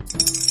Company.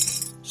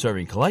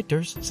 Serving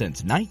collectors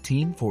since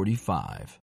 1945.